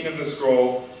 17 of the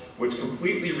scroll, which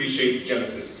completely reshapes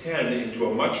Genesis 10 into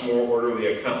a much more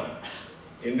orderly account.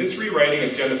 In this rewriting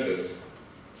of Genesis,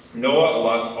 Noah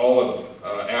allots all of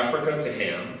Africa to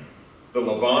Ham, the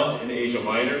Levant and Asia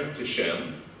Minor to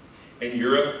Shem, and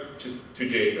Europe to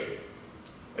Japheth.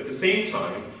 At the same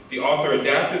time, the author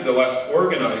adapted the less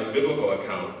organized biblical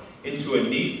account into a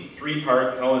neat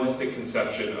 3-part Hellenistic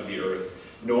conception of the earth,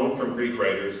 known from Greek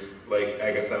writers like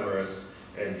Agathemorus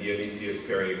and Dionysius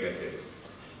Periegetes.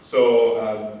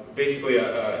 So basically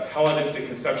a Hellenistic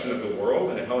conception of the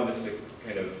world and a Hellenistic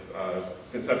kind of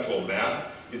conceptual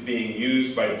map is being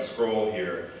used by the scroll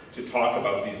here to talk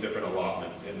about these different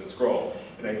allotments in the scroll.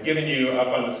 And I've given you up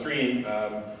on the screen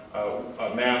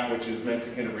a map which is meant to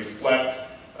kind of reflect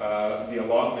the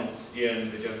allotments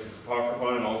in the Genesis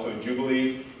Apocryphon and also in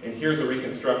Jubilees. And here's a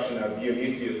reconstruction of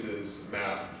Dionysius's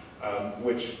map,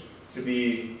 which to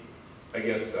be, I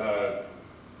guess,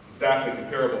 exactly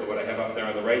comparable to what I have up there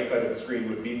on the right side of the screen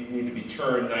would need to be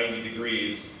turned 90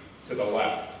 degrees to the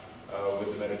left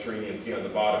with the Mediterranean Sea on the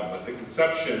bottom. But the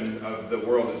conception of the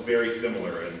world is very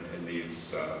similar in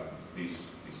these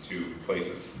two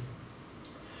places.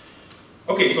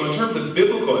 Okay, so in terms of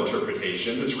biblical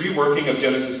interpretation, this reworking of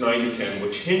Genesis 9 to 10,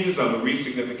 which hinges on the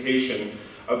resignification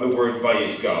of the word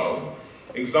Vayitgal,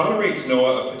 exonerates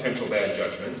Noah of potential bad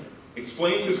judgment,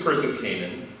 explains his curse of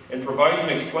Canaan, and provides an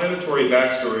explanatory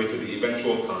backstory to the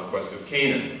eventual conquest of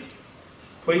Canaan.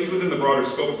 Placed within the broader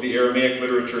scope of the Aramaic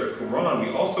literature at Qumran,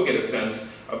 we also get a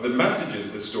sense of the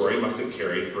messages this story must have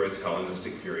carried for its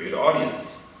Hellenistic period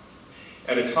audience.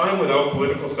 At a time without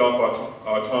political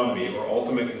self-autonomy or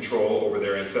ultimate control over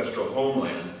their ancestral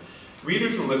homeland,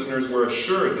 readers and listeners were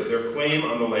assured that their claim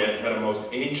on the land had a most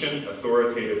ancient,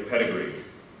 authoritative pedigree.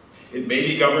 It may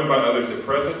be governed by others at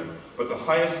present, but the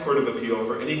highest court of appeal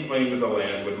for any claim to the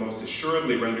land would most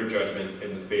assuredly render judgment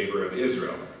in the favor of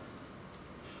Israel.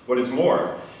 What is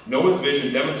more, Noah's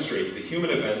vision demonstrates that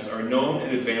human events are known in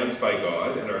advance by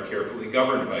God and are carefully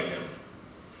governed by him.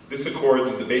 This accords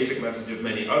with the basic message of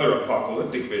many other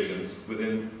apocalyptic visions with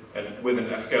an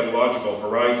eschatological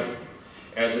horizon,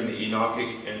 as in the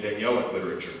Enochic and Danielic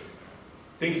literature.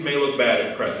 Things may look bad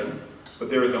at present, but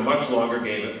there is a much longer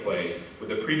game at play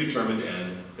with a predetermined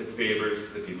end that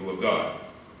favors the people of God.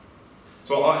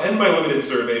 So I'll end my limited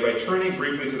survey by turning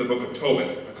briefly to the book of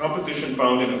Tobit, a composition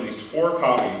found in at least 4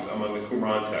 copies among the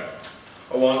Qumran texts,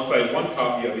 alongside 1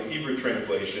 copy of a Hebrew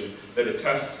translation that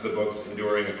attests to the book's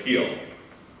enduring appeal.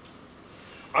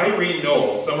 Irene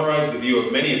Noel summarized the view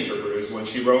of many interpreters when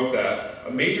she wrote that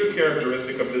a major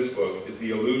characteristic of this book is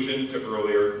the allusion to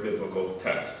earlier biblical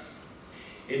texts.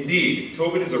 Indeed,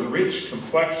 Tobit is a rich,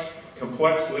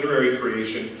 complex literary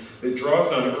creation that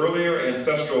draws on earlier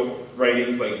ancestral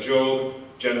writings like Job,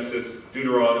 Genesis,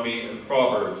 Deuteronomy, and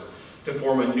Proverbs to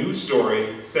form a new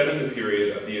story set in the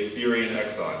period of the Assyrian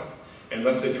exile, and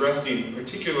thus addressing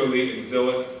particularly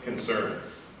exilic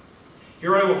concerns.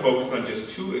 Here I will focus on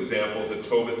just 2 examples of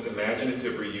Tobit's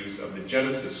imaginative reuse of the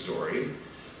Genesis story,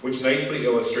 which nicely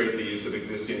illustrate the use of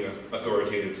existing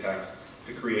authoritative texts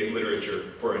to create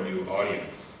literature for a new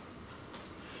audience.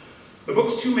 The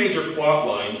book's 2 major plot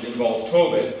lines involve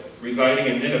Tobit, residing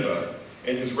in Nineveh,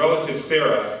 and his relative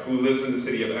Sarah, who lives in the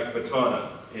city of Ecbatana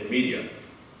in Media.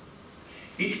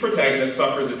 Each protagonist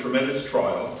suffers a tremendous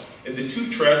trial, and the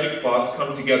 2 tragic plots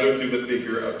come together through the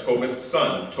figure of Tobit's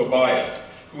son, Tobiah,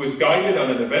 who is guided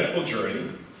on an eventful journey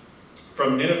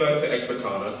from Nineveh to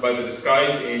Ecbatana by the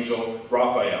disguised angel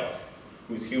Raphael,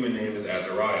 whose human name is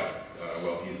Azariah.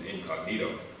 He's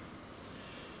incognito.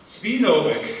 Zvi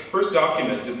Novik first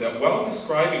documented that while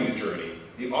describing the journey,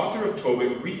 the author of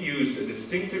Tobit reused a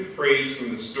distinctive phrase from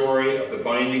the story of the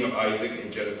binding of Isaac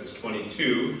in Genesis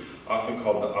 22, often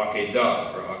called the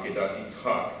Akedah, or Akedat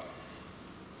Yitzchak.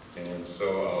 And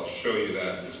so I'll show you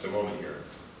that in just a moment here.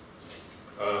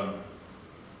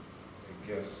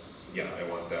 I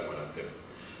want that one up there.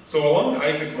 So along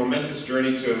Isaac's momentous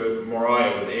journey to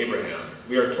Moriah with Abraham,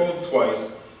 we are told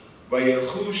twice,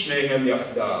 Vayelchu shnehem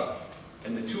yachdav,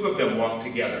 and the 2 of them walked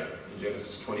together, in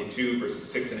Genesis 22, verses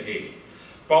 6 and 8,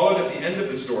 followed at the end of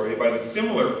the story by the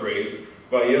similar phrase,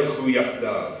 Vayelchu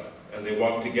yachdav, and they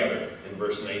walked together, in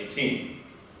verse 19.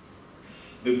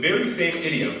 The very same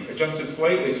idiom, adjusted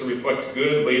slightly to reflect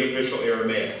good late official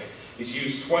Aramaic, is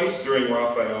used twice during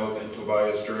Raphael's and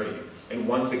Tobiah's journey, and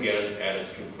once again at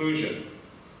its conclusion.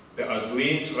 The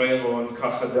Azlin Trehon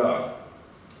Kachada,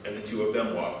 and the 2 of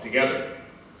them walked together.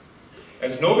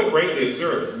 As Novik rightly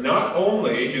observed, not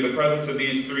only do the presence of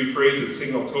these 3 phrases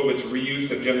signal Tobit's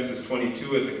reuse of Genesis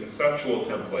 22 as a conceptual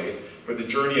template for the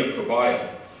journey of Tobiah,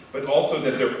 but also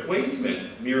that their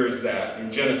placement mirrors that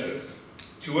in Genesis,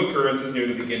 2 occurrences near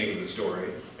the beginning of the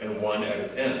story, and 1 at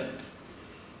its end.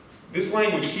 This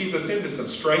language keys us into some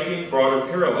striking, broader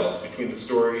parallels between the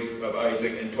stories of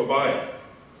Isaac and Tobiah.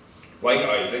 Like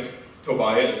Isaac,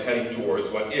 Tobiah is heading towards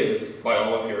what is, by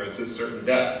all appearances, certain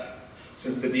death,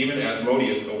 since the demon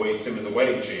Asmodeus awaits him in the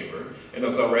wedding chamber and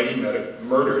has already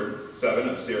murdered 7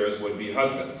 of Sarah's would-be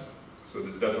husbands. So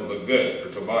this doesn't look good for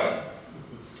Tobiah.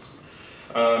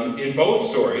 In both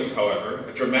stories, however,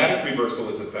 a dramatic reversal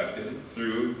is effected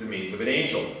through the means of an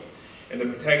angel, and the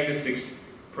protagonist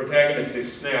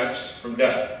is snatched from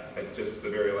death at just the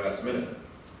very last minute.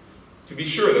 To be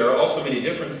sure, there are also many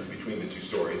differences between the 2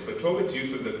 stories, but Tobit's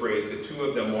use of the phrase, the 2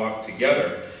 of them walked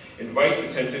together, invites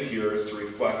attentive hearers to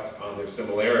reflect on their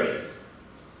similarities.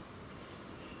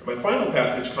 My final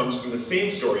passage comes from the same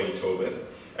story in Tobit,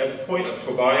 at the point of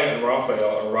Tobiah and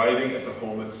Raphael arriving at the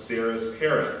home of Sarah's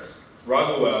parents,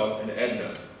 Raguel and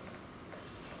Edna.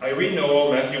 Irene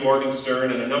Noel, Matthew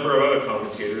Morgenstern, and a number of other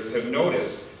commentators have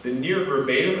noticed the near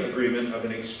verbatim agreement of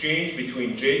an exchange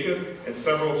between Jacob and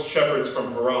several shepherds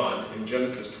from Haran in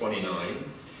Genesis 29,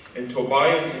 and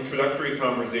Tobiah's introductory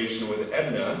conversation with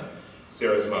Edna,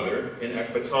 Sarah's mother, in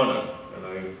Ecbatana. And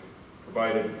I've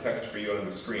provided text for you on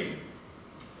the screen.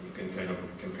 You can kind of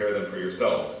compare them for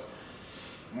yourselves.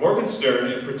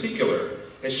 Morgenstern, in particular,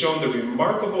 has shown the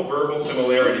remarkable verbal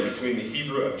similarity between the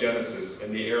Hebrew of Genesis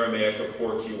and the Aramaic of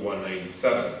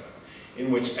 4Q197,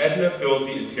 in which Edna fills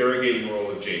the interrogating role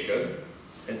of Jacob,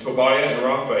 and Tobiah and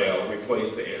Raphael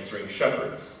replace the answering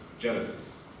shepherds,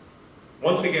 Genesis.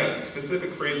 Once again, the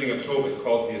specific phrasing of Tobit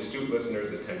calls the astute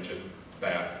listener's attention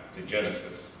back to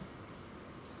Genesis.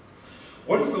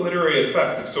 What is the literary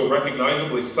effect of so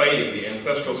recognizably citing the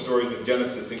ancestral stories of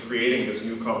Genesis in creating this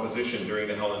new composition during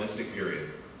the Hellenistic period?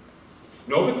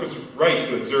 Novick was right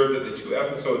to observe that the two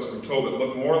episodes from Tobit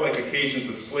look more like occasions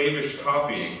of slavish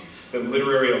copying than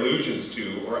literary allusions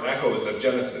to or echoes of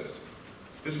Genesis.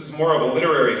 This is more of a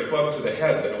literary club to the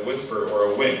head than a whisper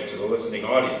or a wink to the listening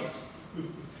audience.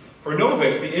 For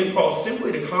Novick, the impulse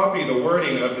simply to copy the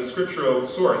wording of the scriptural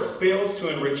source fails to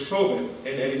enrich Tobit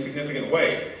in any significant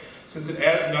way, since it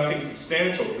adds nothing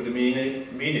substantial to the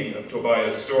meaning of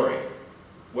Tobiah's story.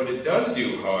 What it does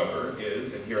do, however,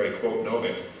 is, and here I quote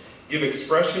Novick, give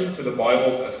expression to the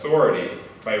Bible's authority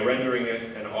by rendering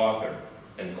it an author,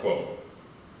 end quote.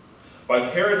 By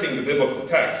parroting the biblical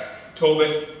text,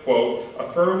 Tobit, quote,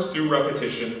 affirms through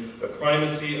repetition the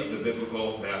primacy of the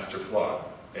biblical master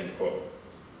plot, end quote.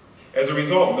 As a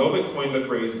result, Novick coined the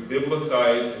phrase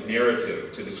biblicized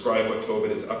narrative to describe what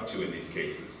Tobit is up to in these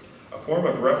cases, a form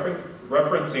of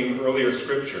referencing earlier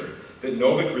scripture that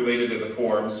Novick related to the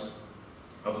forms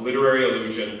of literary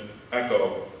allusion,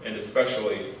 echo, and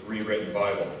especially rewritten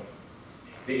Bible.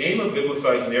 The aim of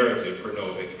biblicized narrative for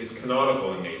Novick is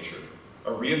canonical in nature,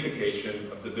 a reification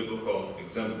of the biblical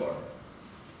exemplar.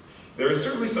 There is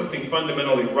certainly something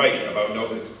fundamentally right about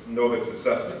Novick's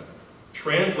assessment.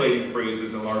 Translating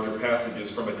phrases and larger passages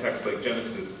from a text like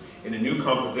Genesis in a new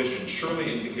composition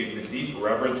surely indicates a deep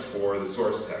reverence for the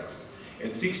source text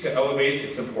and seeks to elevate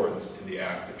its importance in the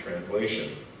act of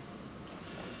translation.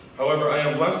 However, I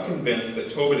am less convinced that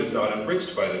Tobit is not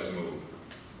enriched by this move.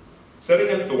 Set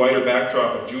against the wider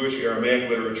backdrop of Jewish Aramaic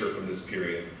literature from this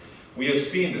period, we have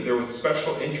seen that there was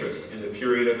special interest in the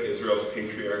period of Israel's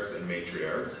patriarchs and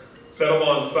matriarchs, set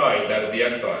alongside that of the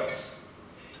exile.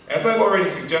 As I've already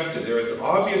suggested, there is an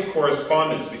obvious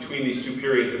correspondence between these two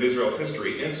periods of Israel's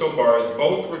history insofar as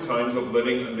both were times of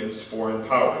living amidst foreign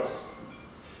powers,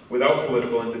 without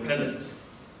political independence.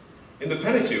 In the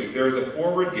Pentateuch, there is a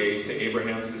forward gaze to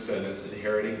Abraham's descendants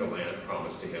inheriting the land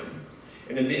promised to him,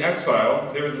 and in the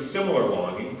exile, there is a similar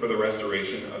longing for the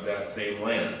restoration of that same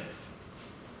land.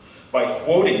 By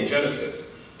quoting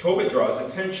Genesis, Tobit draws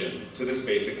attention to this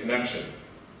basic connection.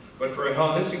 But for a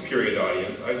Hellenistic period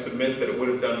audience, I submit that it would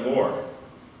have done more.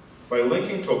 By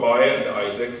linking Tobiah and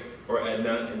Isaac, or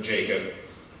Edna and Jacob,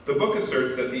 the book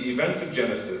asserts that the events of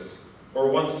Genesis, or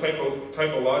once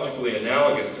typologically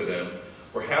analogous to them,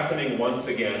 were happening once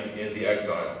again in the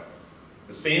exile.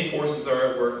 The same forces are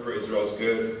at work for Israel's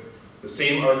good. The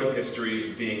same arc of history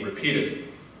is being repeated.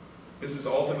 This is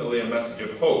ultimately a message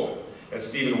of hope, as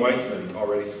Stephen Weitzman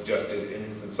already suggested in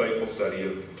his insightful study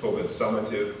of Tobit's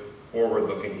summative,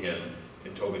 forward-looking hymn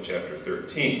in Tobit chapter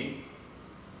 13.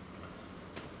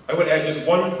 I would add just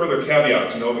one further caveat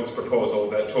to Novick's proposal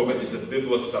that Tobit is a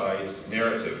biblicized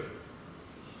narrative.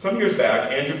 Some years back,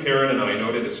 Andrew Perrin and I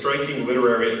noted a striking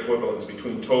literary equivalence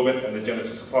between Tobit and the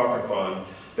Genesis Apocryphon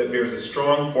that bears a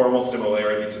strong formal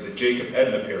similarity to the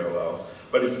Jacob-Edna parallel,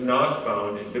 but is not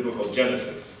found in biblical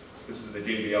Genesis. This is the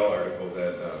JBL article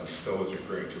that Bill was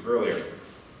referring to earlier.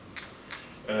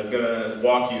 And I'm going to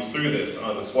walk you through this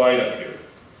on the slide up here.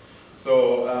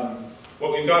 So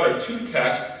what we've got are two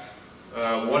texts,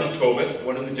 one in Tobit,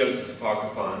 one in the Genesis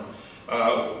Apocryphon,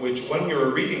 which when we were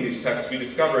reading these texts we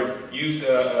discovered used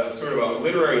a sort of a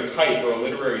literary type or a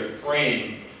literary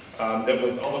frame that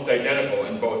was almost identical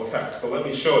in both texts. So let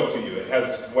me show it to you. It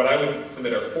has what I would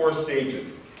submit are 4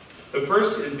 stages. The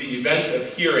first is the event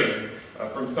of hearing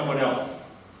from someone else.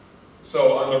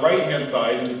 So on the right-hand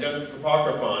side in the Genesis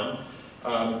Apocryphon,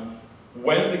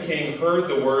 when the king heard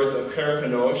the words of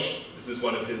Perikanosh, this is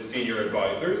one of his senior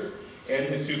advisors, and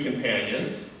his 2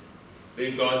 companions,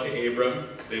 they've gone to Abram,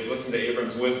 they've listened to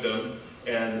Abram's wisdom,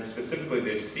 and specifically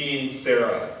they've seen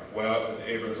Sarah,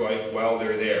 Abram's wife, while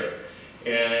they're there.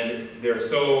 And they're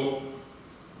so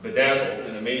bedazzled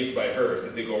and amazed by her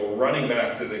that they go running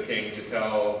back to the king to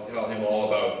tell him all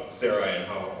about Sarah and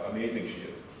how amazing she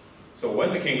is. So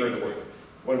when the king heard the words,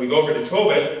 when we go over to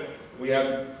Tobit, we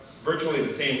have virtually the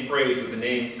same phrase with the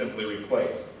name simply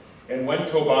replaced. And when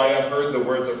Tobiah heard the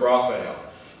words of Raphael.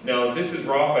 Now this is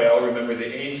Raphael, remember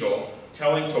the angel,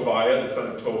 telling Tobiah, the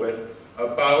son of Tobit,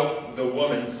 about the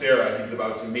woman, Sarah, he's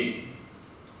about to meet.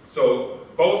 So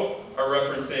both are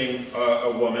referencing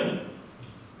a woman,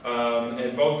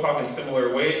 and both talk in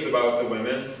similar ways about the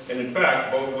women. And in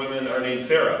fact, both women are named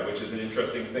Sarah, which is an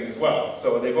interesting thing as well.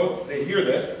 So they hear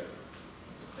this.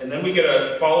 And then we get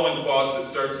a following clause that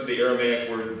starts with the Aramaic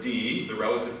word D, the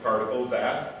relative particle,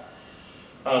 that.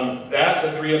 That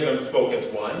the three of them spoke as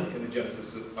one in the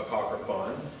Genesis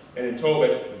Apocryphon. And in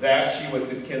Tobit, that she was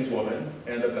his kinswoman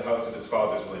and of the house of his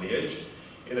father's lineage.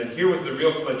 And then here was the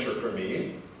real clincher for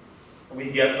me. We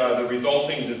get the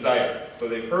resulting desire. So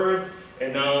they've heard,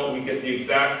 and now we get the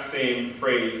exact same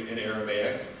phrase in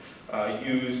Aramaic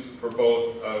used for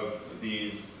both of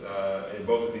these, in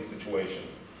both of these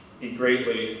situations. He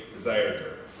greatly desired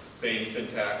her. Same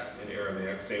syntax in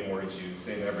Aramaic, same words used,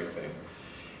 same everything.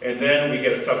 And then we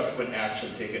get a subsequent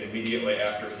action taken immediately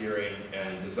after hearing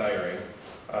and desiring,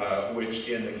 which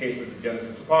in the case of the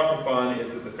Genesis Apocryphon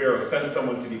is that the Pharaoh sent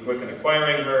someone to be quick in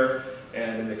acquiring her,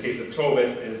 and in the case of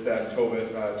Tobit is that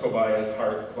Tobiah's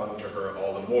heart clung to her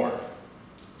all the more.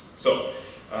 So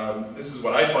this is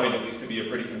what I find at least to be a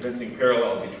pretty convincing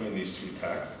parallel between these two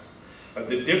texts.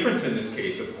 The difference in this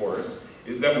case, of course,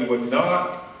 is that we would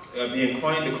not be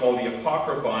inclined to call the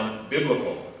Apocryphon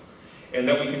biblical, and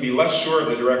that we can be less sure of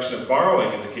the direction of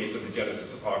borrowing in the case of the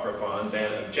Genesis Apocryphon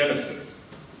than of Genesis.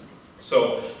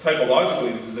 So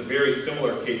typologically, this is a very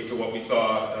similar case to what we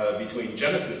saw between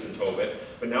Genesis and Tobit,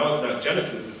 but now it's not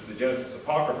Genesis, it's the Genesis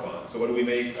Apocryphon. So what do we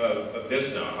make of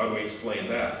this now? How do we explain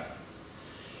that?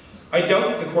 I doubt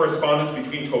that the correspondence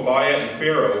between Tobiah and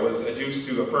Pharaoh was adduced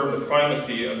to affirm the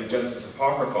primacy of the Genesis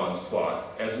Apocryphon's plot,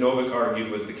 as Novak argued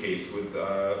was the case with,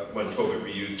 when Tobit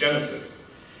reused Genesis.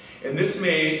 And this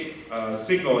may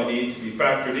signal a need to be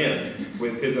factored in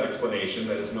with his explanation,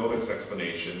 that is Novak's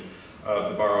explanation,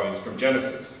 of the borrowings from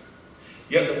Genesis.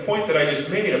 Yet the point that I just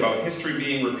made about history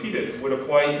being repeated would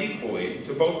apply equally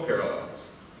to both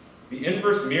parallels. The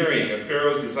inverse mirroring of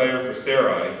Pharaoh's desire for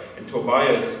Sarai and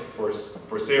Tobiah's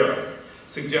for Sarah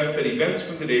suggests that events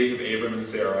from the days of Abram and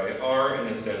Sarai are, in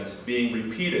a sense, being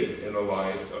repeated in the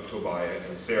lives of Tobiah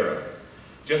and Sarah.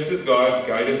 Just as God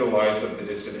guided the lives of the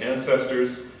distant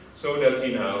ancestors, so does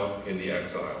he now in the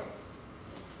exile.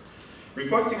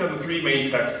 Reflecting on the three main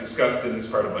texts discussed in this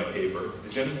part of my paper, the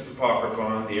Genesis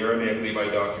Apocryphon, the Aramaic Levi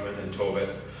document, and Tobit,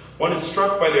 one is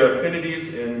struck by their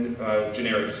affinities in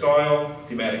generic style,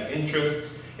 thematic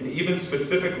interests, and even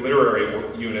specific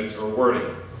literary units or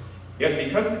wording. Yet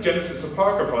because the Genesis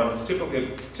Apocryphon has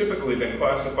typically been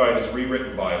classified as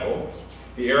rewritten Bible,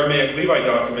 the Aramaic Levi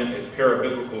document is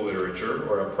parabiblical literature,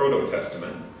 or a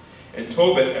proto-testament, and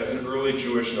Tobit as an early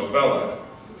Jewish novella,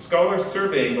 scholars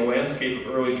surveying the landscape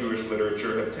of early Jewish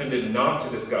literature have tended not to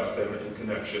discuss them in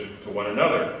connection to one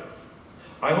another.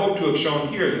 I hope to have shown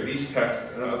here that these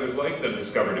texts and others like them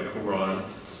discovered at Qumran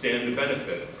stand to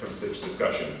benefit from such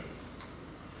discussion.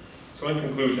 So in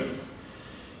conclusion,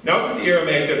 now that the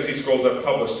Aramaic Dead Sea Scrolls are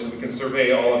published and we can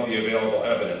survey all of the available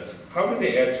evidence, how do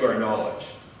they add to our knowledge?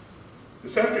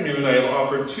 This afternoon I have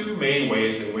offered two main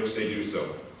ways in which they do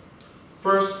so.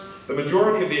 First, the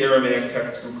majority of the Aramaic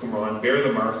texts from Qumran bear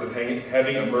the marks of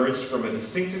having emerged from a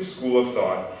distinctive school of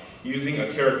thought using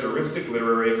a characteristic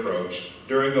literary approach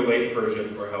during the late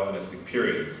Persian or Hellenistic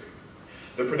periods.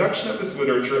 The production of this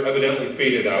literature evidently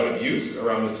faded out of use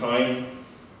around the time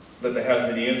that the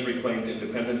Hasmoneans reclaimed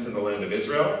independence in the land of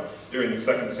Israel during the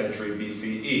 2nd century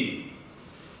BCE.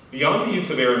 Beyond the use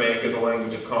of Aramaic as a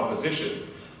language of composition,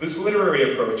 this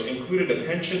literary approach included a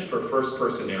penchant for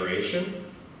first-person narration,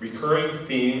 recurring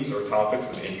themes or topics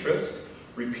of interest,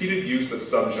 repeated use of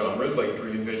subgenres like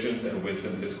dream visions and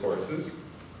wisdom discourses,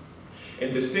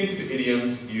 and distinctive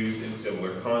idioms used in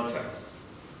similar contexts.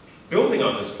 Building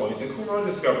on this point, the Qumran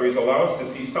discoveries allow us to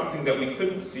see something that we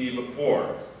couldn't see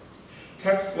before.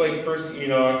 Texts like 1st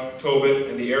Enoch,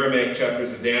 Tobit, and the Aramaic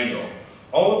chapters of Daniel,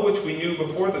 all of which we knew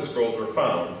before the scrolls were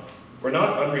found, were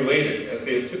not unrelated as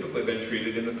they had typically been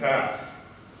treated in the past.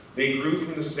 They grew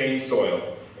from the same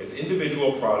soil as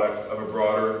individual products of a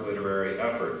broader literary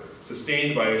effort,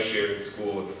 sustained by a shared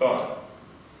school of thought.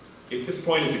 If this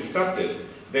point is accepted,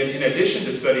 then in addition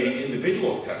to studying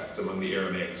individual texts among the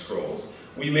Aramaic scrolls,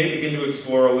 we may begin to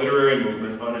explore a literary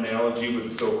movement on analogy with the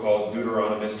so-called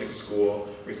Deuteronomistic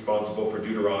school responsible for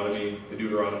Deuteronomy, the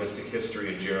Deuteronomistic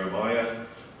history in Jeremiah,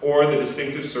 or the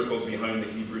distinctive circles behind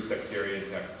the Hebrew sectarian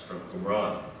texts from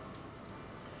Qumran.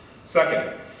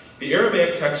 Second, the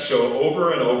Aramaic texts show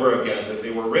over and over again that they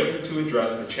were written to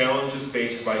address the challenges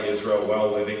faced by Israel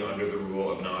while living under the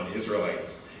rule of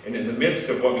non-Israelites, and in the midst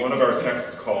of what one of our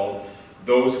texts called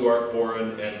those who are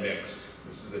foreign and mixed.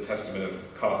 This is the Testament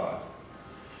of Kahat.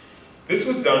 This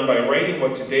was done by writing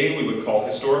what today we would call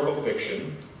historical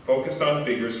fiction, focused on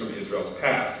figures from Israel's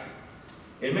past.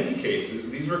 In many cases,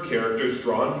 these were characters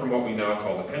drawn from what we now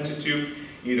call the Pentateuch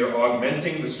either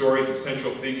augmenting the stories of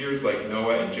central figures like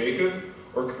Noah and Jacob,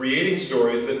 or creating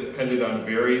stories that depended on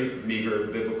very meager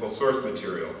biblical source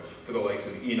material for the likes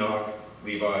of Enoch,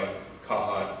 Levi,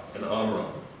 Kahat, and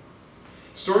Amram.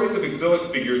 Stories of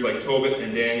exilic figures like Tobit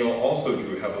and Daniel also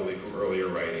drew heavily from earlier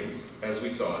writings, as we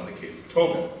saw in the case of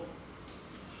Tobit.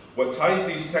 What ties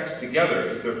these texts together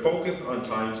is their focus on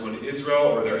times when Israel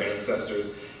or their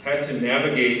ancestors had to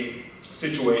navigate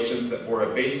situations that bore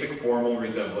a basic formal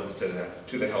resemblance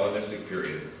to the Hellenistic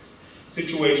period.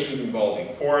 Situations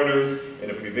involving foreigners in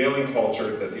a prevailing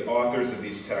culture that the authors of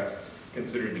these texts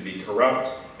considered to be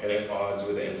corrupt and at odds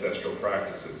with ancestral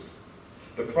practices.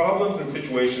 The problems and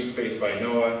situations faced by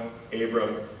Noah,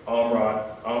 Abram,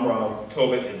 Amram,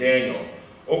 Tobit, and Daniel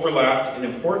overlapped in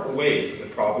important ways with the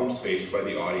problems faced by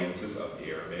the audiences of the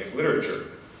Aramaic literature.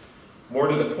 More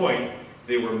to the point,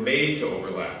 they were made to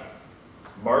overlap.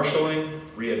 Marshalling,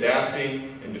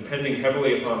 readapting, and depending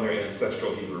heavily upon their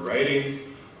ancestral Hebrew writings,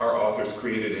 our authors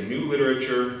created a new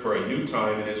literature for a new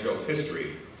time in Israel's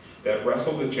history that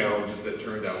wrestled with challenges that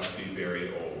turned out to be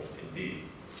very old indeed.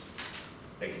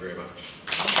 Thank you very much.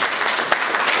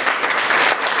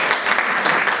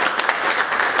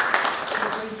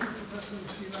 Thank you, Professor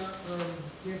Machiela.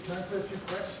 Do you have time for a few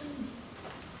questions?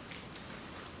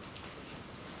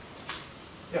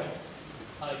 Yeah.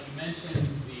 You mentioned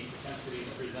the propensity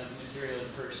to present material in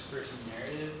first-person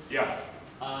narrative. Yeah.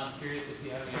 I'm curious if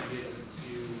you have any ideas as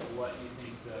to what you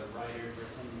think the writers are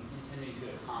intending to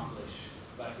accomplish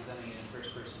by presenting it in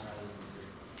first person rather than third.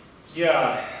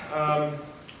 Yeah.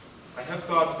 I have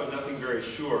thoughts, but nothing very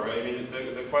sure. I mean,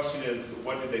 the question is,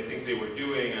 what did they think they were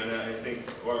doing? And I think,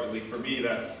 or at least for me,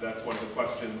 that's one of the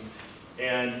questions.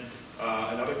 And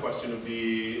another question would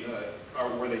be,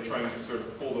 were they trying to sort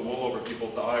of pull the wool over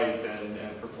people's eyes and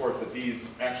purport that these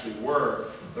actually were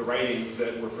the writings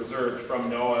that were preserved from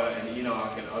Noah and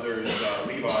Enoch and others,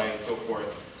 Levi and so forth?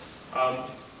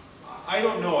 I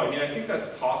don't know. I mean, I think that's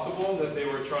possible that they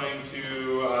were trying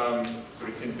to sort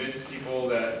of convince people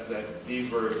that these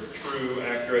were true,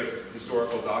 accurate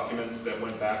historical documents that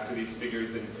went back to these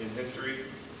figures in history.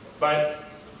 But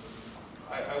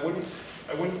I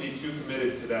wouldn't be too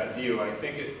committed to that view. I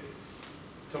think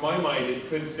to my mind, it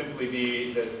could simply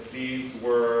be that these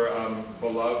were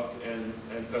beloved and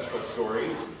ancestral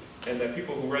stories, and that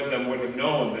people who read them would have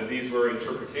known that these were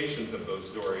interpretations of those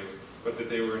stories, but that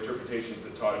they were interpretations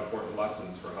that taught important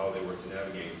lessons for how they were to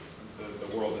navigate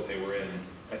the world that they were in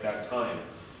at that time.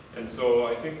 And so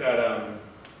I think that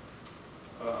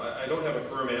I don't have a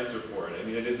firm answer for it. I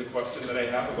mean, it is a question that I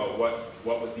have about what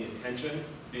was the intention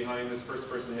behind this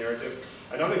first-person narrative.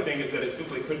 Another thing is that it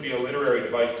simply could be a literary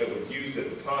device that was used at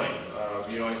the time.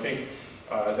 I think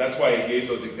that's why I gave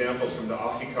those examples from the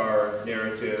Achikar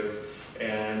narrative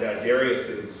and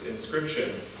Darius's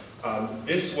inscription.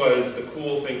 This was the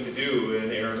cool thing to do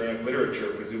in Aramaic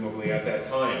literature, presumably at that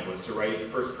time, was to write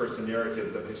first-person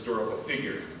narratives of historical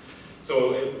figures.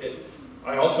 So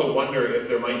I also wonder if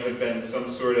there might have been some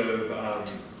sort of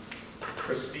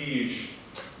prestige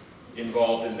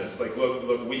involved in this. Like,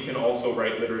 look, we can also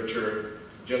write literature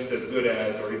just as good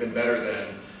as, or even better than,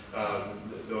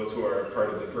 those who are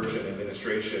part of the Persian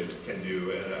administration can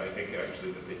do. And I think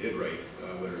actually that they did write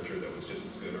literature that was just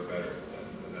as good or better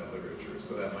than that literature.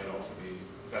 So that might also be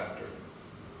a factor.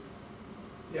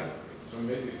 Yeah. So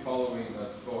maybe following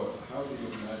that thought, how do you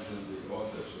imagine the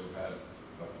authors who had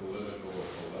a political or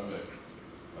polemic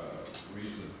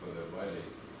reason for their writing,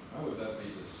 how would that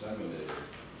be disseminated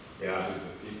to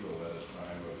the people at a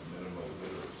time of minimal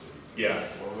literacy? Yeah.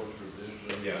 Oral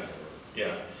tradition? Yeah.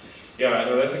 Yeah. Yeah,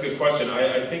 no, that's a good question.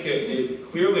 I think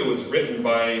it clearly was written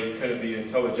by kind of the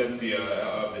intelligentsia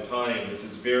of the time. This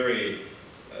is very,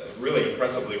 really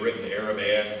impressively written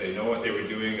Aramaic. They know what they were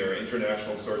doing. There are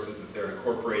international sources that they're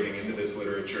incorporating into this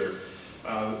literature.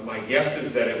 My guess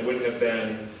is that it would have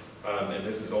been, and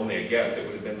this is only a guess, it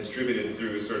would have been distributed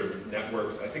through sort of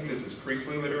networks. I think this is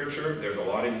priestly literature. There's a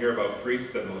lot in here about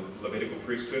priests and the Levitical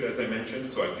priesthood, as I mentioned,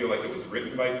 so I feel like it was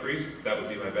written by priests. That would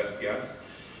be my best guess.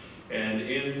 And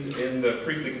in the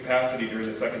priestly capacity during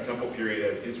the Second Temple period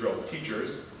as Israel's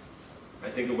teachers, I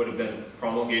think it would have been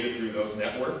promulgated through those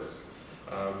networks.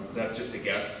 That's just a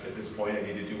guess at this point. I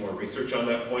need to do more research on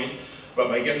that point. But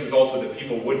my guess is also that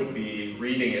people wouldn't be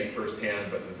reading it firsthand,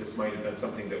 but that this might have been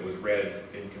something that was read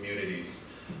in communities,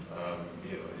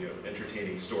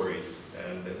 entertaining stories.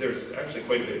 And there's actually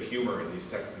quite a bit of humor in these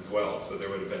texts as well. So there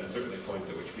would have been certainly points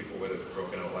at which people would have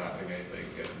broken out laughing, I think,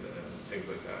 and things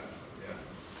like that. So, yeah.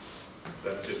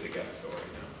 That's just a guess though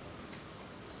right now.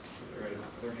 Are there any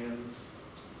other hands?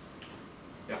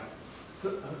 Yeah.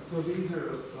 So these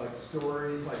are like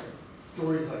stories like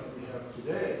we have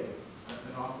today.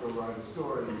 an author write a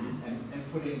story,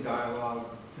 and putting dialogue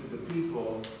to the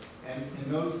people. And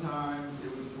in those times,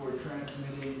 it was for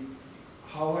transmitting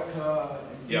halakha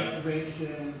and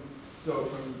information. So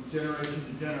from generation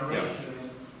to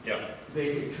generation,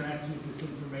 they could transmit this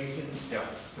information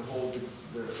to hold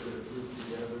the group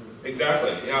together.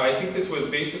 Exactly. Yeah, I think this was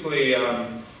basically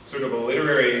sort of a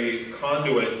literary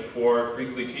conduit for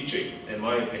priestly teaching, in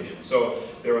my opinion. So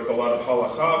there was a lot of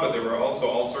halakha, but there were also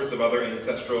all sorts of other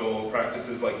ancestral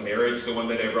practices like marriage, the one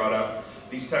that I brought up.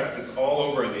 These texts, it's all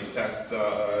over in these texts,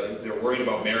 they're worried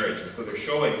about marriage, and so they're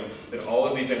showing that all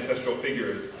of these ancestral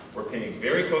figures were paying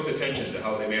very close attention to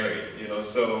how they married. You know,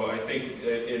 so I think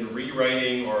in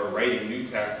rewriting or writing new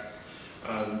texts,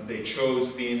 they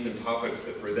chose themes and topics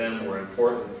that for them were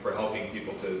important for helping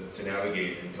people to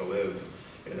navigate and to live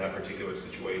in that particular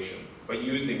situation, but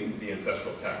using the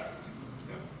ancestral texts.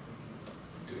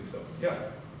 Doing so. Yeah?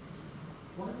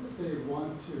 Why would they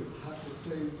want to have the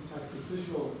same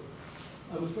sacrificial?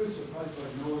 I was very surprised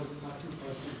by Noah's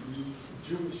sacrifice in the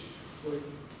Jewish way.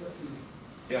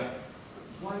 Yeah.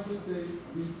 Why would they,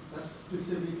 I mean, that's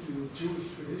specific to Jewish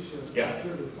tradition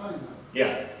after the Sinai.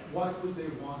 Yeah. Why would they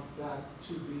want that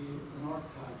to be an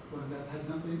archetype when that had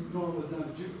nothing, Noah was not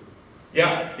a Jew?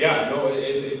 Yeah, no,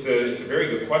 it's a very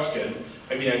good question.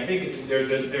 I mean, I think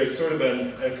there's sort of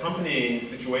an accompanying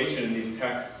situation in these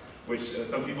texts, which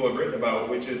some people have written about,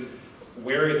 which is,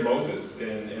 where is Moses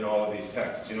in all of these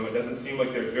texts? You know, it doesn't seem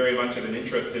like there's very much of an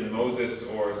interest in Moses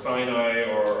or Sinai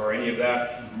or any of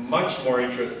that. Much more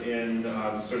interest in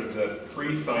sort of the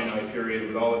pre-Sinai period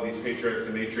with all of these patriarchs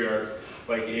and matriarchs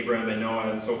like Abraham and Noah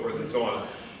and so forth and so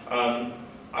on.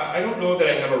 I don't know that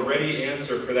I have a ready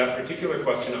answer for that particular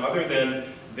question, other than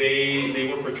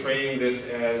they were portraying this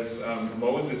as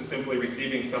Moses simply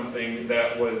receiving something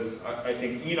that was, I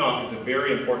think Enoch is a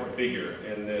very important figure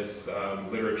in this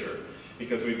literature,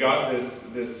 because we've got this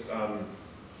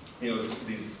you know,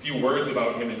 these few words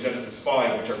about him in Genesis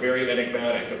 5, which are very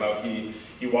enigmatic, about he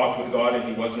walked with God and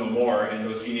he was no more, and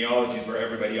those genealogies where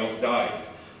everybody else dies.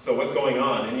 So what's going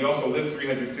on? And he also lived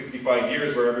 365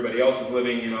 years where everybody else is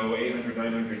living, you know, 800,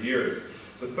 900 years.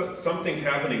 So something's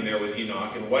happening there with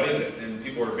Enoch, and what is it? And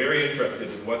people are very interested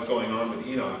in what's going on with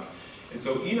Enoch. And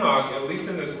so Enoch, at least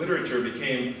in this literature,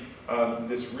 became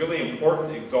this really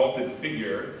important, exalted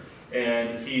figure,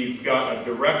 and he's got a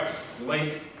direct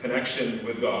link, connection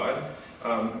with God,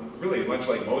 really much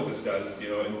like Moses does, you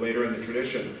know, and later in the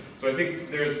tradition. So I think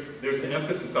there's an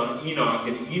emphasis on Enoch,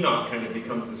 and Enoch kind of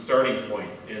becomes the starting point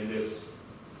in this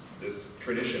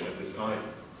tradition at this time,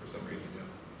 for some reason.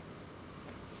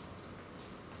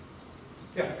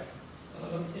 Yeah.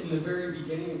 In the very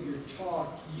beginning of your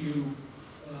talk, you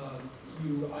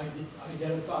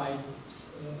identified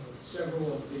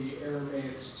several of the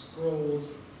Aramaic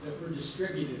scrolls that were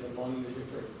distributed among the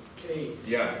different caves.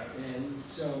 Yeah. And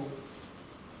so,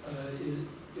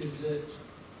 is it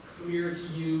clear to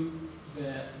you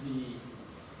that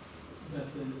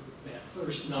that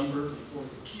first number before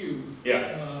the Q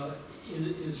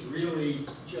is really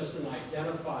just an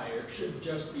identifier, should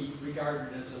just be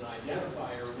regarded as an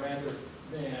identifier rather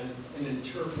than an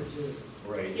interpretive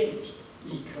hint?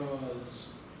 Because,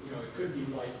 you know, it could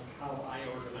be like how I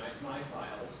organize my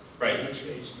files, in which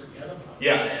case forget about it.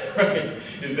 Yeah, right.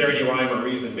 Is there any rhyme or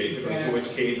reason, basically, to which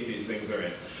caves these things are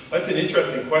in? That's an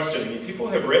interesting question. I mean, people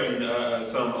have written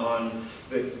some on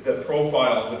the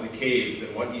profiles of the caves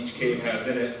and what each cave has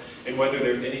in it, and whether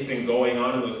there's anything going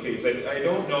on in those caves. I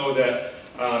don't know that,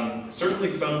 certainly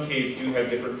some caves do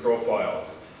have different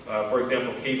profiles. For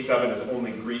example, Cave 7 is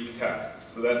only Greek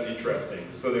texts, so that's interesting.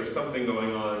 So there's something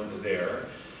going on there.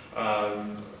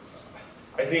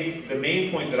 I think the main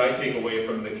point that I take away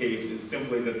from the caves is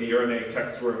simply that the Aramaic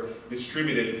texts were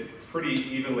distributed pretty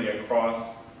evenly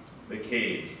across the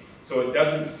caves. So it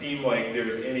doesn't seem like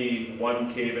there's any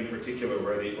one cave in particular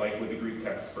where they, like with the Greek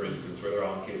texts, for instance, where they're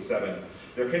all in Cave 7.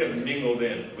 They're kind of mingled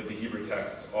in with the Hebrew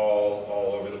texts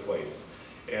all over the place.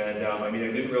 And I mean,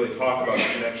 I didn't really talk about the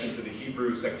connection to the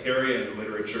Hebrew sectarian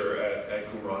literature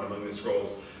at Qumran among the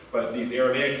scrolls, but these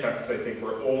Aramaic texts, I think,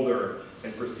 were older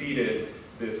and preceded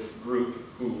this group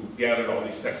who gathered all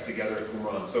these texts together at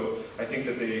Qumran. So I think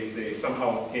that they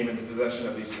somehow came into possession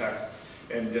of these texts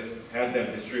and just had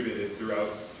them distributed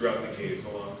throughout the caves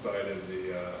alongside of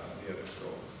the other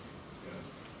scrolls.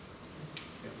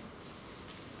 Yeah.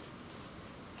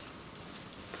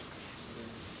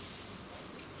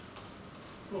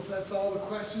 Well, if that's all the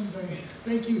questions, I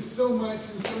thank you so much.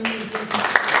 And